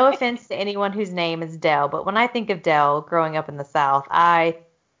 no offense to anyone whose name is Dale, but when I think of Dale growing up in the South, I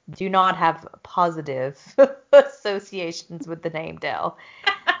do not have positive associations with the name Dale.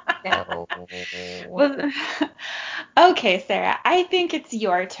 No. Well, okay, Sarah, I think it's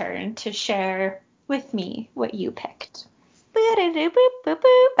your turn to share with me what you picked.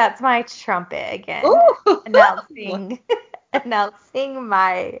 That's my trumpet again. Ooh. Announcing announcing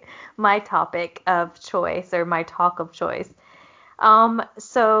my topic of choice or my talk of choice.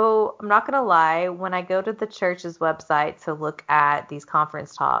 So I'm not gonna lie, when I go to the church's website to look at these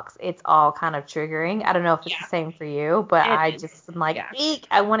conference talks, it's all kind of triggering. I don't know if it's the Yeah, same for you, but it I is. just am like, Yeah. eek,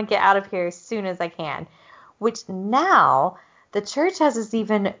 I want to get out of here as soon as I can. Which now the church has this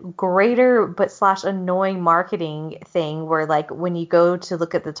even greater but slash annoying marketing thing where like when you go to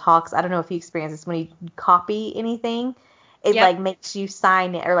look at the talks, I don't know if you experience this when you copy anything it Yep. like makes you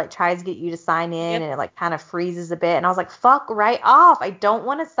sign in or like tries to get you to sign in Yep. and it like kind of freezes a bit. And I was like, fuck right off. I don't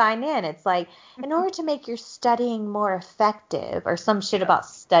want to sign in. It's like in order to make your studying more effective or some shit Yep. about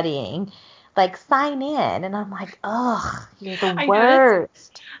studying, like sign in. And I'm like, ugh, you're the I noticed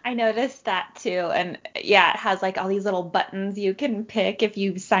worst. I noticed that too. And yeah, it has like all these little buttons you can pick if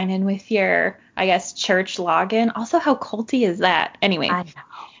you sign in with your, I guess, church login. Also, how culty is that? Anyway, I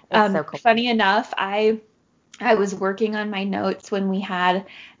know. It's so cool. funny enough, I was working on my notes when we had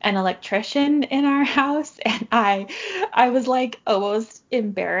an electrician in our house, and I was like almost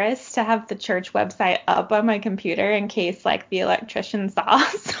embarrassed to have the church website up on my computer in case like the electrician saw.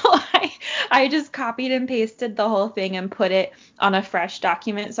 So I just copied and pasted the whole thing and put it on a fresh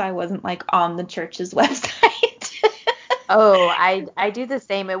document so I wasn't like on the church's website. Oh, I do the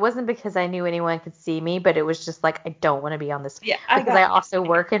same. It wasn't because I knew anyone could see me, but it was just like I don't want to be on this Yeah, I because I got you. also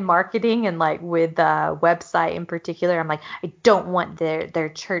work in marketing and like with website in particular, I'm like I don't want their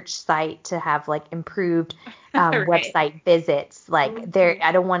church site to have like improved Right. website visits. Like there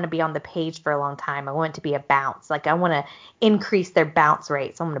I don't want to be on the page for a long time. I want it to be a bounce. Like I want to increase their bounce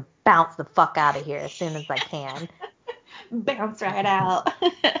rate. So I'm going to bounce the fuck out of here as soon as I can. Bounce right out.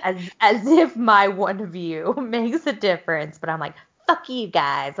 As if my one view makes a difference, but I'm like, fuck you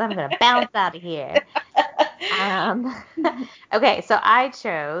guys, I'm gonna bounce out of here. Um, okay, so I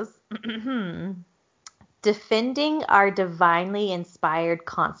chose defending our divinely inspired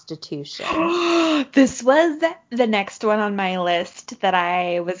Constitution. This was the next one on my list that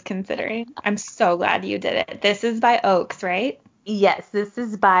I was considering. I'm so glad you did it. This is by Oakes, right? Yes, this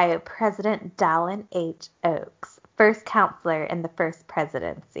is by President Dallin H. Oakes, first counselor in the first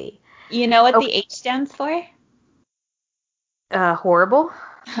presidency. You know what the Okay, H stands for? horrible.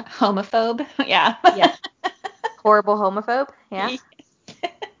 Homophobe. Yeah. Yeah, horrible homophobe. Yeah.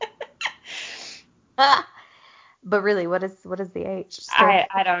 But really, what is the H stand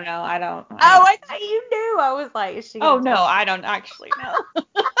for? I don't know. I Oh, don't. I thought you knew. I was like, is she Oh gonna no, tell me? I don't actually know.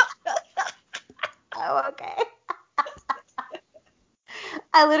 Oh, okay.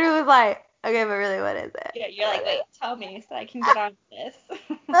 I literally was like, okay, but really, what is Yeah, you're like, wait, it? tell me so I can get on this.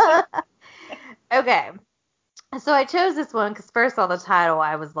 Okay. So I chose this one because first on the title,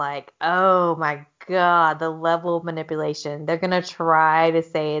 I was like, oh my God, the level of manipulation. They're gonna try to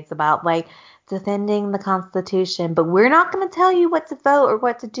say it's about like defending the Constitution, but we're not gonna tell you what to vote or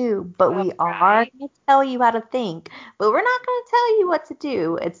what to do, but Oh, we are right. gonna tell you how to think, but we're not gonna tell you what to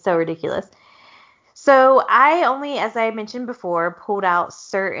do. It's so ridiculous. So I only, as I mentioned before, pulled out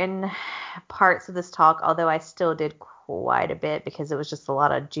certain parts of this talk, although I still did quite a bit because it was just a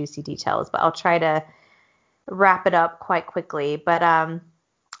lot of juicy details. But I'll try to wrap it up quite quickly. But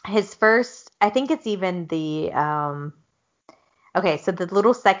his first, I think it's even the okay, so the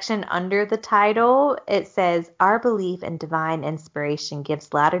little section under the title, it says, "Our belief in divine inspiration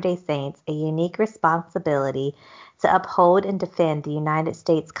gives Latter-day Saints a unique responsibility to uphold and defend the United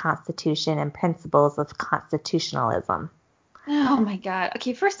States Constitution and principles of constitutionalism." Oh my God.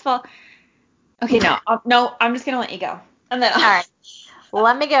 Okay, first of all, okay, no, I'm just gonna let you go, and then All right.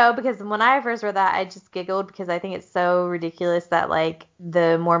 Let me go, because when I first read that, I just giggled because I think it's so ridiculous that, like,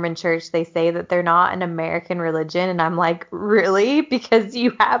 the Mormon church, they say that they're not an American religion. And I'm like, really? Because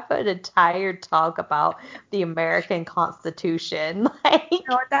you have an entire talk about the American Constitution. Like, you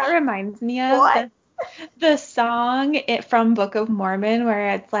know what that reminds me of? what? The song from Book of Mormon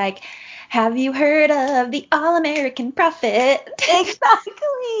where it's like, have you heard of the All-American Prophet?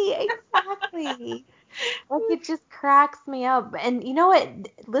 Exactly. Like, it just cracks me up. And you know what,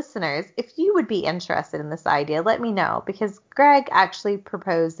 listeners, if you would be interested in this idea, let me know, because Greg actually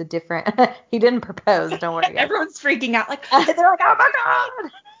proposed a different, he didn't propose, don't worry, guys. Everyone's freaking out like, They're like, oh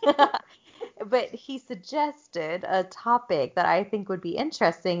my God. But he suggested a topic that I think would be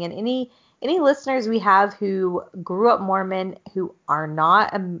interesting. And any listeners we have who grew up Mormon who are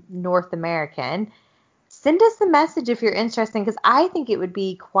not North American, send us a message if you're interested, because I think it would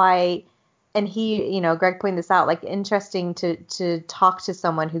be quite, and he, Greg pointed this out, like, interesting to talk to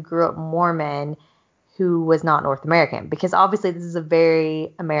someone who grew up Mormon who was not North American, because obviously this is a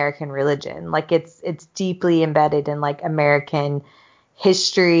very American religion. Like, it's deeply embedded in, like, American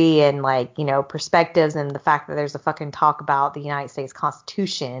history and, like, perspectives, and the fact that there's a fucking talk about the United States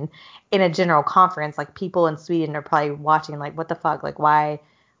Constitution in a general conference. Like, people in Sweden are probably watching like, what the fuck, like, why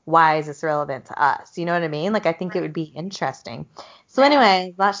is this relevant to us? You know what I mean? Like, I think it would be interesting. So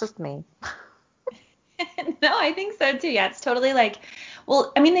anyway, that's just me. No, I think so too. Yeah, it's totally like,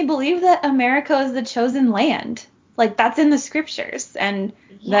 well, I mean, they believe that America is the chosen land. Like, that's in the scriptures. And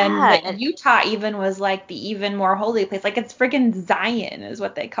then Yeah. like Utah even was like the even more holy place. Like, it's friggin' Zion is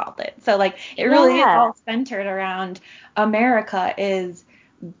what they called it. So like it really is Yeah. all centered around America is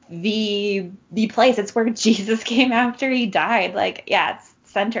the place. It's where Jesus came after he died. Like, yeah, it's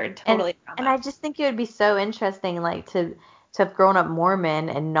centered And totally around and that. I just think it would be so interesting, like, to have grown up Mormon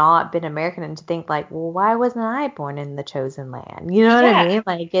and not been American, and to think like, well, why wasn't I born in the chosen land? You know what I Yeah. mean?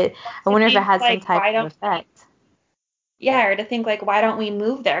 Like, I To wonder if it think has some like, type why of don't we effect. Yeah, or to think like, why don't we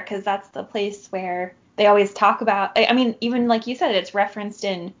move there? Because that's the place where they always talk about. I mean, even like you said, it's referenced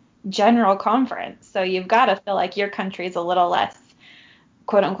in general conference. So you've got to feel like your country's a little less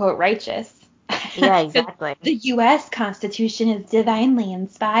quote unquote righteous. Yeah, Because exactly. the U.S. Constitution is divinely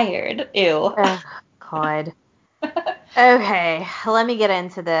inspired. Ew. Oh, God. Okay, let me get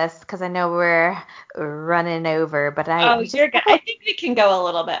into this, because I know we're running over, but Oh, I just you're good. I think we can go a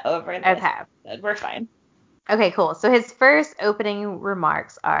little bit over this. okay. We're fine. Okay, cool. So his first opening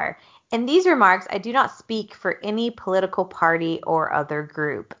remarks are, "In these remarks, I do not speak for any political party or other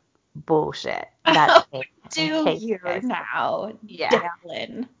group." Bullshit. That's Oh, me, in do case you you guys. now, Yeah.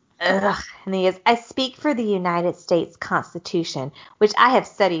 Dallin? Ugh. And he is, "I speak for the United States Constitution, which I have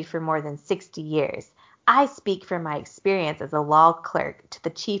studied for more than 60 years. I speak from my experience as a law clerk to the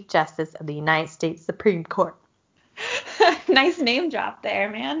Chief Justice of the United States Supreme Court." Nice name drop there,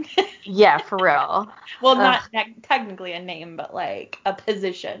 man. Yeah, for real. Well, Ugh. not technically a name, but like a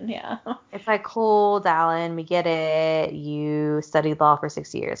position. Yeah. It's like, cool, Dallin, we get it. You studied law for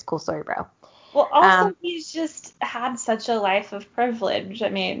 6 years. Cool story, bro. Well, Um, also he's just had such a life of privilege. I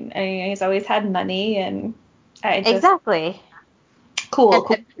mean, he's always had money, and I just exactly. cool, And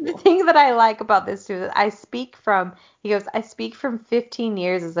cool, the cool. thing that I like about this too is he goes, "I speak from 15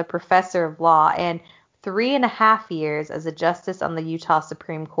 years as a professor of law and 3.5 years as a justice on the Utah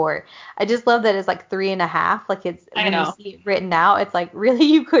Supreme Court." I just love that it's like 3.5. Like, it's, I when you know. see it written out, it's like, really,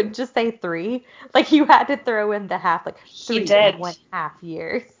 you couldn't just say 3? Like, you had to throw in the half, like He three and did. one half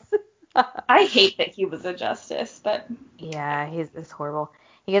years. I hate that he was a justice, but Yeah, it's horrible.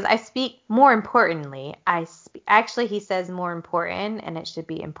 He goes, "I speak, more importantly, actually, he says more important, and it should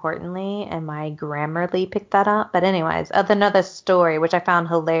be importantly, and my Grammarly picked that up. But anyways, another story, which I found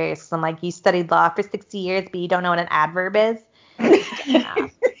hilarious. 'Cause I'm like, you studied law for 60 years, but you don't know what an adverb is? Yeah.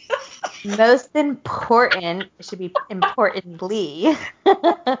 "Most important, it should be importantly."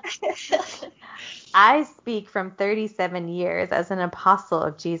 "I speak from 37 years as an apostle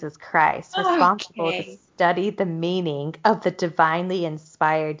of Jesus Christ, responsible to okay. study the meaning of the divinely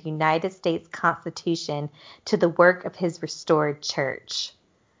inspired United States Constitution to the work of his restored church."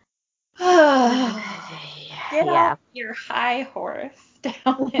 Get Yeah. off your high horse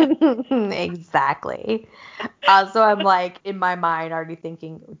down. Exactly. So I'm like in my mind already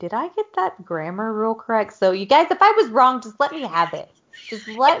thinking, did I get that grammar rule correct? So you guys, if I was wrong, just let me have it. Just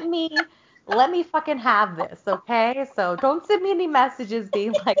let me fucking have this, okay? So don't send me any messages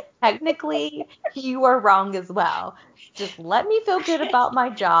being like, technically you are wrong as well. Just let me feel good about my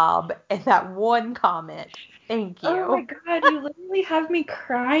job and that one comment. Thank Oh my you. God, you literally have me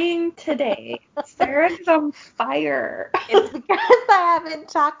crying today. Sarah is on fire. It's because I haven't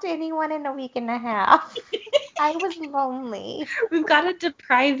talked to anyone in a week and a half. I was lonely. We've got to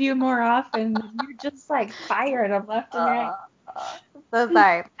deprive you more often. You're just like fired on left and right. Uh, so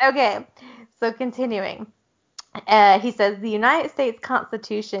sorry. Okay, so continuing. He says the United States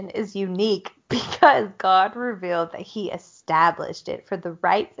Constitution is unique because God revealed that He established it for the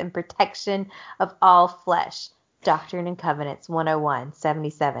rights and protection of all flesh. Doctrine and Covenants 101,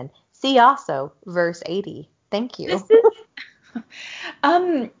 77. See also verse 80. Thank This you.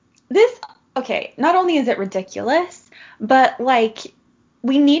 is this okay, not only is it ridiculous, but like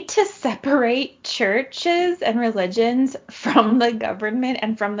we need to separate churches and religions from the government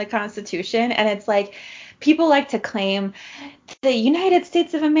and from the Constitution. And it's like people like to claim the United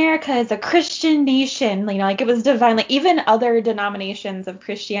States of America is a Christian nation, like it was divine. Like even other denominations of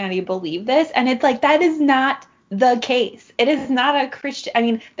Christianity believe this, and it's like that is not the case. It is not a Christian. I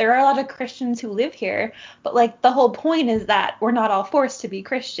mean, there are a lot of Christians who live here, but like the whole point is that we're not all forced to be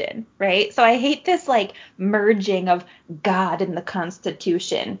Christian, right? So I hate this like merging of God and the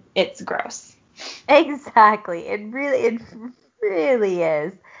Constitution. It's gross. Exactly. It really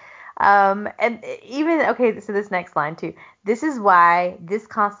is. And even, okay, so this next line too. This is why this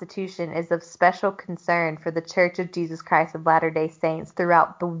Constitution is of special concern for the Church of Jesus Christ of Latter-day Saints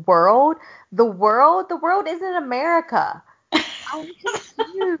throughout the world. The world isn't America. I'm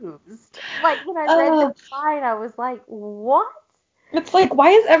confused. Like when I read Oh, this line, I was like, what? it's like,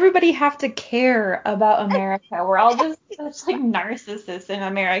 why does everybody have to care about America? We're all just such like narcissists in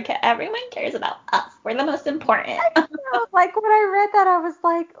America. Everyone cares about us. We're the most important. Like when I read that, I was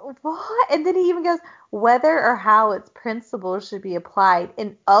like, what? And then he even goes, whether or how its principles should be applied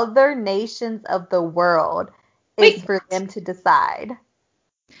in other nations of the world is Wait, for them to decide.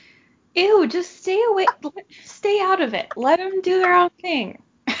 ew, just stay away. Stay out of it. Let them do their own thing.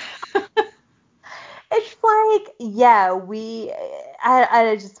 It's like, yeah,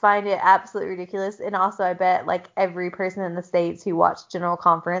 I just find it absolutely ridiculous. And also, I bet like every person in the States who watched General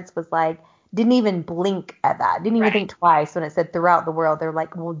Conference was like, didn't even blink at that, didn't even Right. think twice when it said throughout the world. They're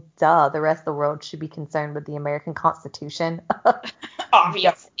like, well, duh, the rest of the world should be concerned with the American Constitution. Duh.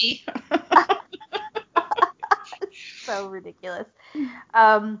 Obviously. So ridiculous.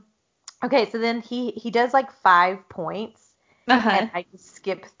 Um, okay, so then he does like 5 points, and Uh-huh. I just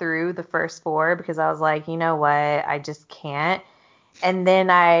skip through the first four because I was like, you know what, I just can't. And then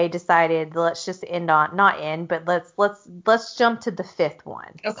I decided let's just end on not end, but let's jump to the fifth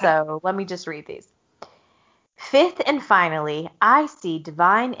one. Okay. So let me just read these. Fifth and finally, I see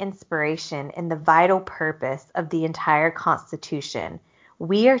divine inspiration in the vital purpose of the entire Constitution.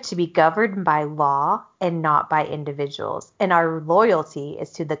 We are to be governed by law and not by individuals, and our loyalty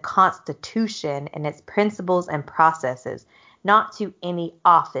is to the Constitution and its principles and processes, not to any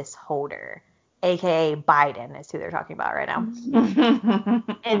office holder, aka Biden is who they're talking about right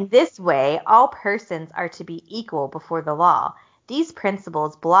now. In this way, all persons are to be equal before the law. These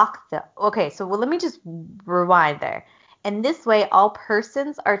principles block the. Okay, so let me just rewind there. In this way, all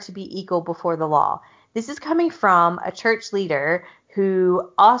persons are to be equal before the law. This is coming from a church leader who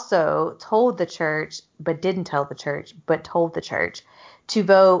also told the church, but didn't tell the church, but told the church to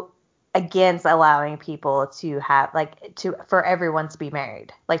vote against allowing people to have for everyone to be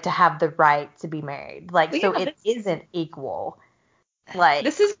married, like to have the right to be married. Like Well, so yeah, it isn't equal. Like,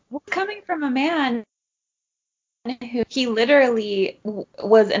 this is coming from a man who he literally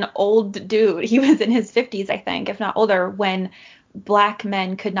was an old dude. He was in his 50s, I think, if not older, when black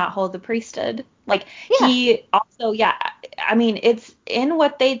men could not hold the priesthood. Like yeah, he also, yeah, I mean, it's in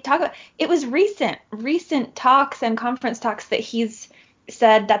what they talk about. It was recent talks and conference talks that he's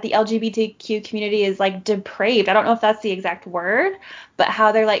said that the LGBTQ community is like depraved. I don't know if that's the exact word, but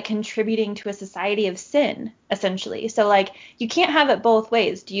how they're like contributing to a society of sin, essentially. So like you can't have it both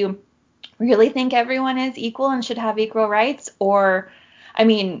ways. Do you really think everyone is equal and should have equal rights? Or, I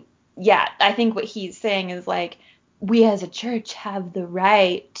mean, yeah, I think what he's saying is like, we as a church have the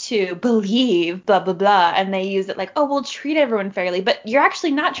right to believe, blah, blah, blah. And they use it like, oh, we'll treat everyone fairly. But you're actually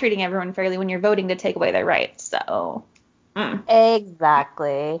not treating everyone fairly when you're voting to take away their rights. So,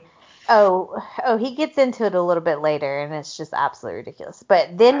 exactly. Oh, he gets into it a little bit later, and it's just absolutely ridiculous.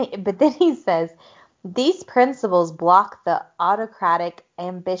 But then he says, These principles block the autocratic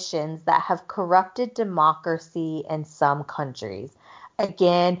ambitions that have corrupted democracy in some countries.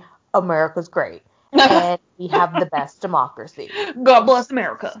 Again, America's great, and we have the best democracy. God bless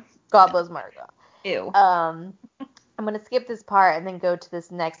America. God bless America. Ew. I'm going to skip this part and then go to this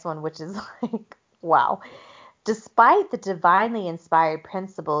next one, which is like, wow. Despite the divinely inspired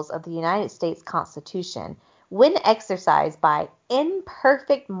principles of the United States Constitution, when exercised by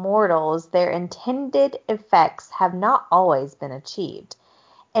imperfect mortals, their intended effects have not always been achieved.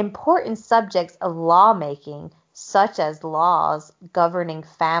 Important subjects of lawmaking, such as laws governing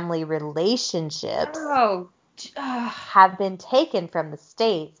family relationships, have been taken from the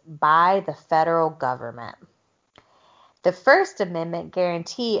states by the federal government. The First Amendment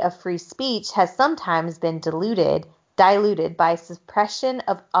guarantee of free speech has sometimes been diluted by suppression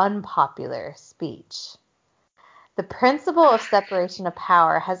of unpopular speech. The principle of separation of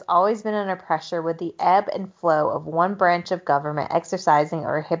power has always been under pressure, with the ebb and flow of one branch of government exercising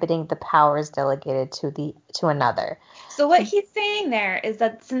or inhibiting the powers delegated to another. So what he's saying there is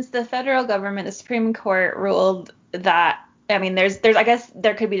that since the federal government, the Supreme Court ruled that, I mean, there's I guess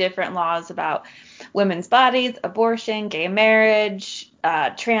there could be different laws about women's bodies, abortion, gay marriage,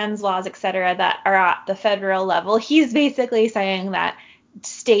 trans laws, etc., that are at the federal level. He's basically saying that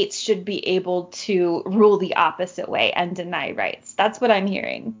states should be able to rule the opposite way and deny rights. That's what I'm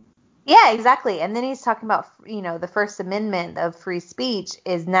hearing. Yeah, exactly. And then he's talking about, the First Amendment of free speech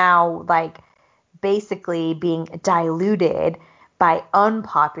is now like basically being diluted by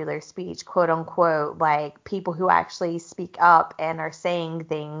unpopular speech, quote unquote, like people who actually speak up and are saying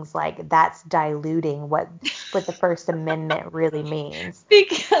things like that's diluting what the First Amendment really means.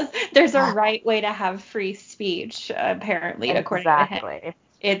 Because there's a right way to have free speech, apparently, according to him.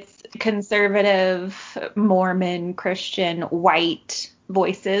 It's conservative, Mormon, Christian, white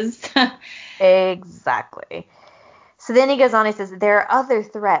voices. Exactly. So then he goes on, he says, there are other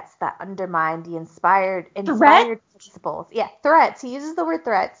threats that undermine the inspired principles. Yeah, threats. He uses the word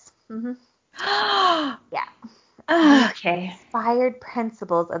threats. Mm-hmm. Yeah. Okay. Inspired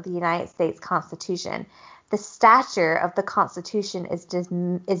principles of the United States Constitution. The stature of the Constitution is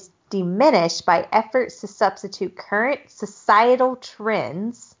diminished by efforts to substitute current societal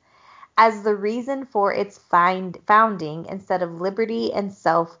trends as the reason for its founding instead of liberty and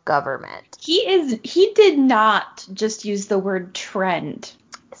self-government. He did not just use the word trend.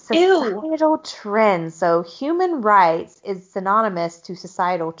 Societal trends. So human rights is synonymous to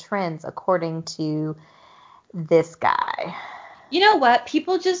societal trends according to this guy. You know what?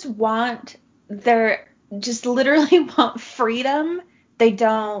 People just literally want freedom. They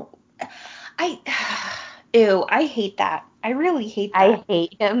don't. I hate that. I really hate that. I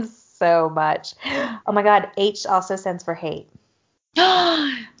hate him so much. Oh my God. H also stands for hate.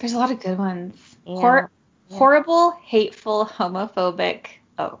 There's a lot of good ones. Yeah. Horrible, hateful, homophobic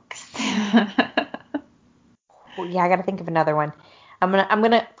oaks. Yeah, I got to think of another one.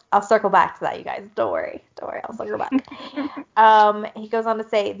 I'll circle back to that, you guys. Don't worry, I'll circle back. He goes on to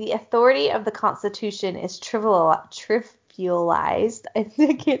say, the authority of the Constitution is trivialized. I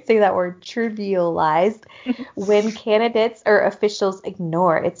can't say that word, trivialized, when candidates or officials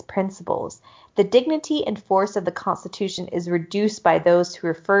ignore its principles. The dignity and force of the Constitution is reduced by those who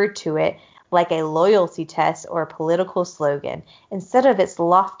refer to it like a loyalty test or a political slogan, instead of its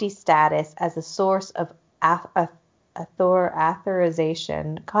lofty status as a source of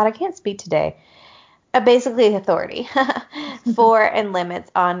authorization. God, I can't speak today. Basically authority for and limits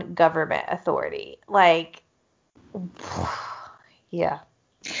on government authority. Like, yeah.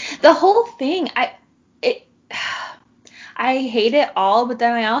 The whole thing, I hate it all, but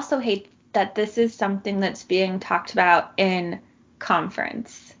then I also hate that this is something that's being talked about in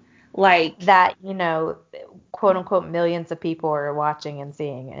conference. Like that, quote unquote, millions of people are watching and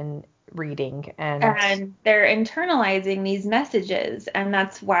seeing and reading, and they're internalizing these messages, and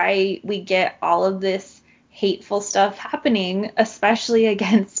that's why we get all of this hateful stuff happening, especially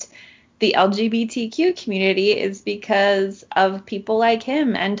against the LGBTQ community, is because of people like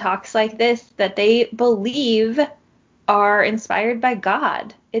him and talks like this that they believe are inspired by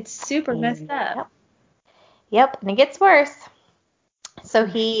God. It's super messed up. Yep, and it gets worse. So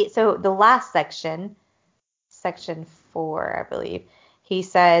the last section 4, I believe, he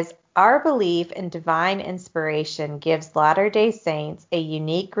says, our belief in divine inspiration gives Latter-day Saints a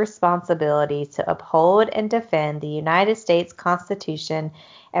unique responsibility to uphold and defend the United States Constitution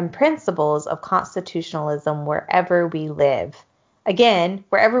and principles of constitutionalism wherever we live. Again,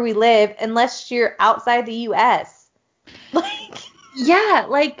 wherever we live, unless you're outside the U.S. Yeah,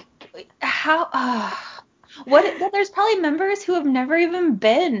 like how... What? There's probably members who have never even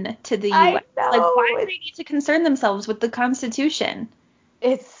been to the I U.S. Like, why know. do they need to concern themselves with the Constitution?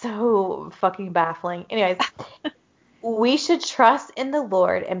 It's so fucking baffling. Anyways, we should trust in the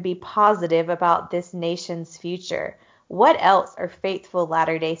Lord and be positive about this nation's future. What else are faithful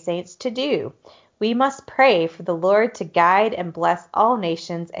Latter-day Saints to do? We must pray for the Lord to guide and bless all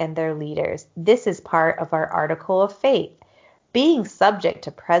nations and their leaders. This is part of our article of faith. Being subject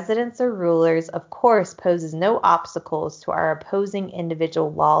to presidents or rulers, of course, poses no obstacles to our opposing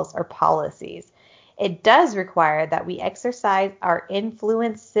individual laws or policies. It does require that we exercise our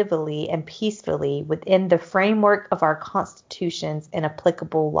influence civilly and peacefully within the framework of our constitutions and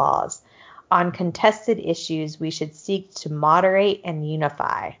applicable laws. On contested issues, we should seek to moderate and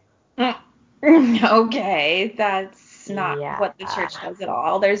unify. Okay, that's not Yeah. what the church does at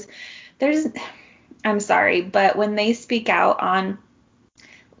all. There's, I'm sorry, but when they speak out on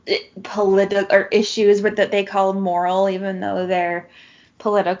political or issues that they call moral, even though they're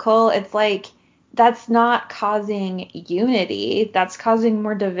political, it's like that's not causing unity. That's causing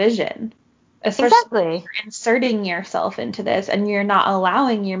more division, especially when Exactly. you're inserting yourself into this and you're not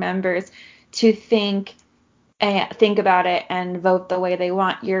allowing your members to think about it and vote the way they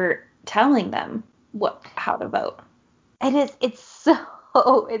want. You're telling them how to vote. And it's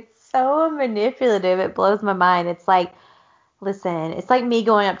so manipulative. It blows my mind. It's like, listen, it's like me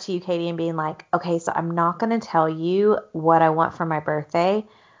going up to you, Katie, and being like, okay, so I'm not going to tell you what I want for my birthday,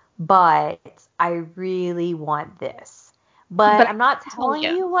 but I really want this. But But I'm not I tell telling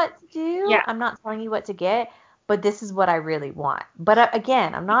you, you what to do. yeah, I'm not telling you what to get, but this is what I really want. But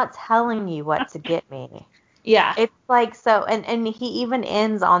again, I'm not telling you what to get me. yeah, It's like, so, and he even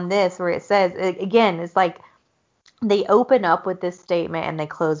ends on this where it says, again, it's like they open up with this statement and they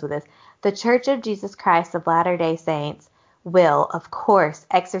close with this. The Church of Jesus Christ of Latter-day Saints will, of course,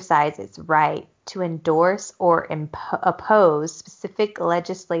 exercise its right to endorse or oppose specific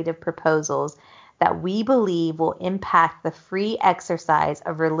legislative proposals that we believe will impact the free exercise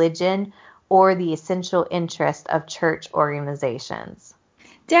of religion or the essential interest of church organizations.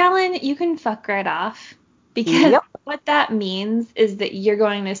 Dallin, you can fuck right off because Yep. what that means is that you're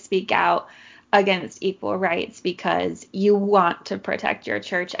going to speak out against equal rights because you want to protect your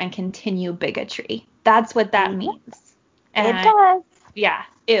church and continue bigotry. That's what that Yep. means. It And does. yeah,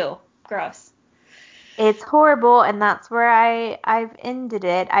 ew, gross. It's horrible, and that's where I've ended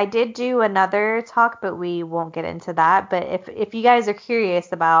it. I did do another talk, but we won't get into that. But if you guys are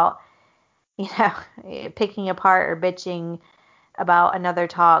curious about, you know, picking apart or bitching about another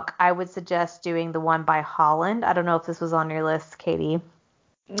talk, I would suggest doing the one by Holland. I don't know if this was on your list, Katie.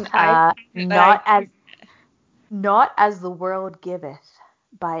 I Not as the world giveth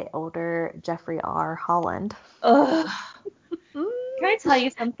by Elder Jeffrey R. Holland. ugh. Can I tell you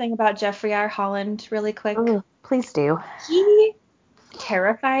something about Jeffrey R. Holland really quick? Ugh, please do. He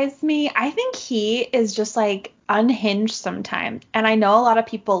terrifies me. I think he is just like unhinged sometimes. And I know a lot of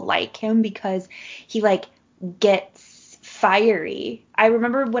people like him because he like gets fiery. I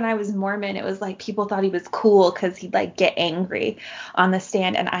remember when I was Mormon, it was like people thought he was cool because he'd like get angry on the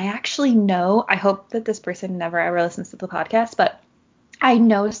stand. And I actually know, I hope that this person never ever listens to the podcast, but I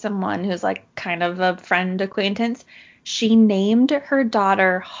know someone who's like kind of a friend acquaintance. She named her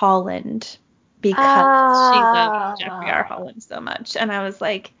daughter Holland because she loved Jeffrey R. Ah, Holland so much. And I was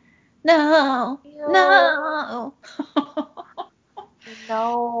like, no, ew. no.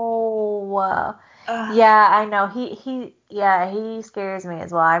 No. Ugh, Yeah, I know. He scares me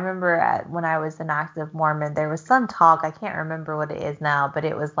as well. I remember when I was an active Mormon, there was some talk, I can't remember what it is now, but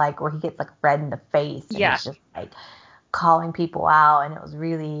it was like where he gets like red in the face and yeah, he's just like calling people out and it was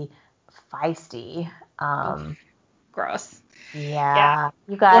really feisty. oof, Um, gross. Yeah, yeah,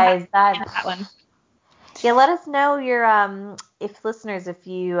 you we'll have to guys, look into that one. yeah, let us know your if listeners if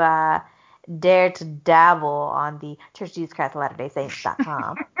you dare to dabble on the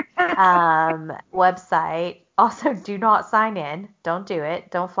churchofjesuschristlatterdaysaints.com website. Also, do not sign in. Don't do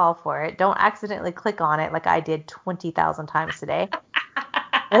it. Don't fall for it. Don't accidentally click on it like I did 20,000 times today.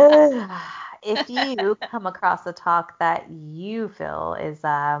 Ugh. If you come across a talk that you feel is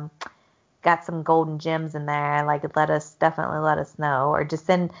got some golden gems in there, like definitely let us know, or just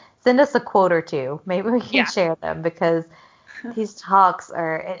send us a quote or two. Maybe we can Yeah, share them because these talks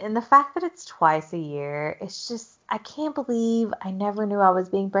are, and the fact that it's twice a year, it's just, I can't believe I never knew I was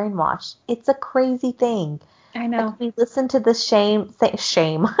being brainwashed. It's a crazy thing. I Like know. we listen to the shame, the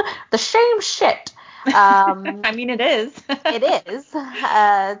shame shit. I mean, it is. It is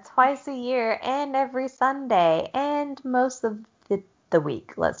twice a year and every Sunday and most of the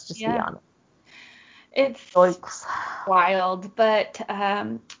week. Let's just be Yeah, honest. it's Yikes. wild. But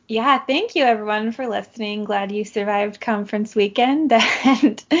yeah, thank you everyone for listening. Glad you survived conference weekend,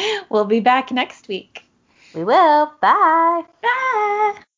 and we'll be back next week. We will. Bye. Bye.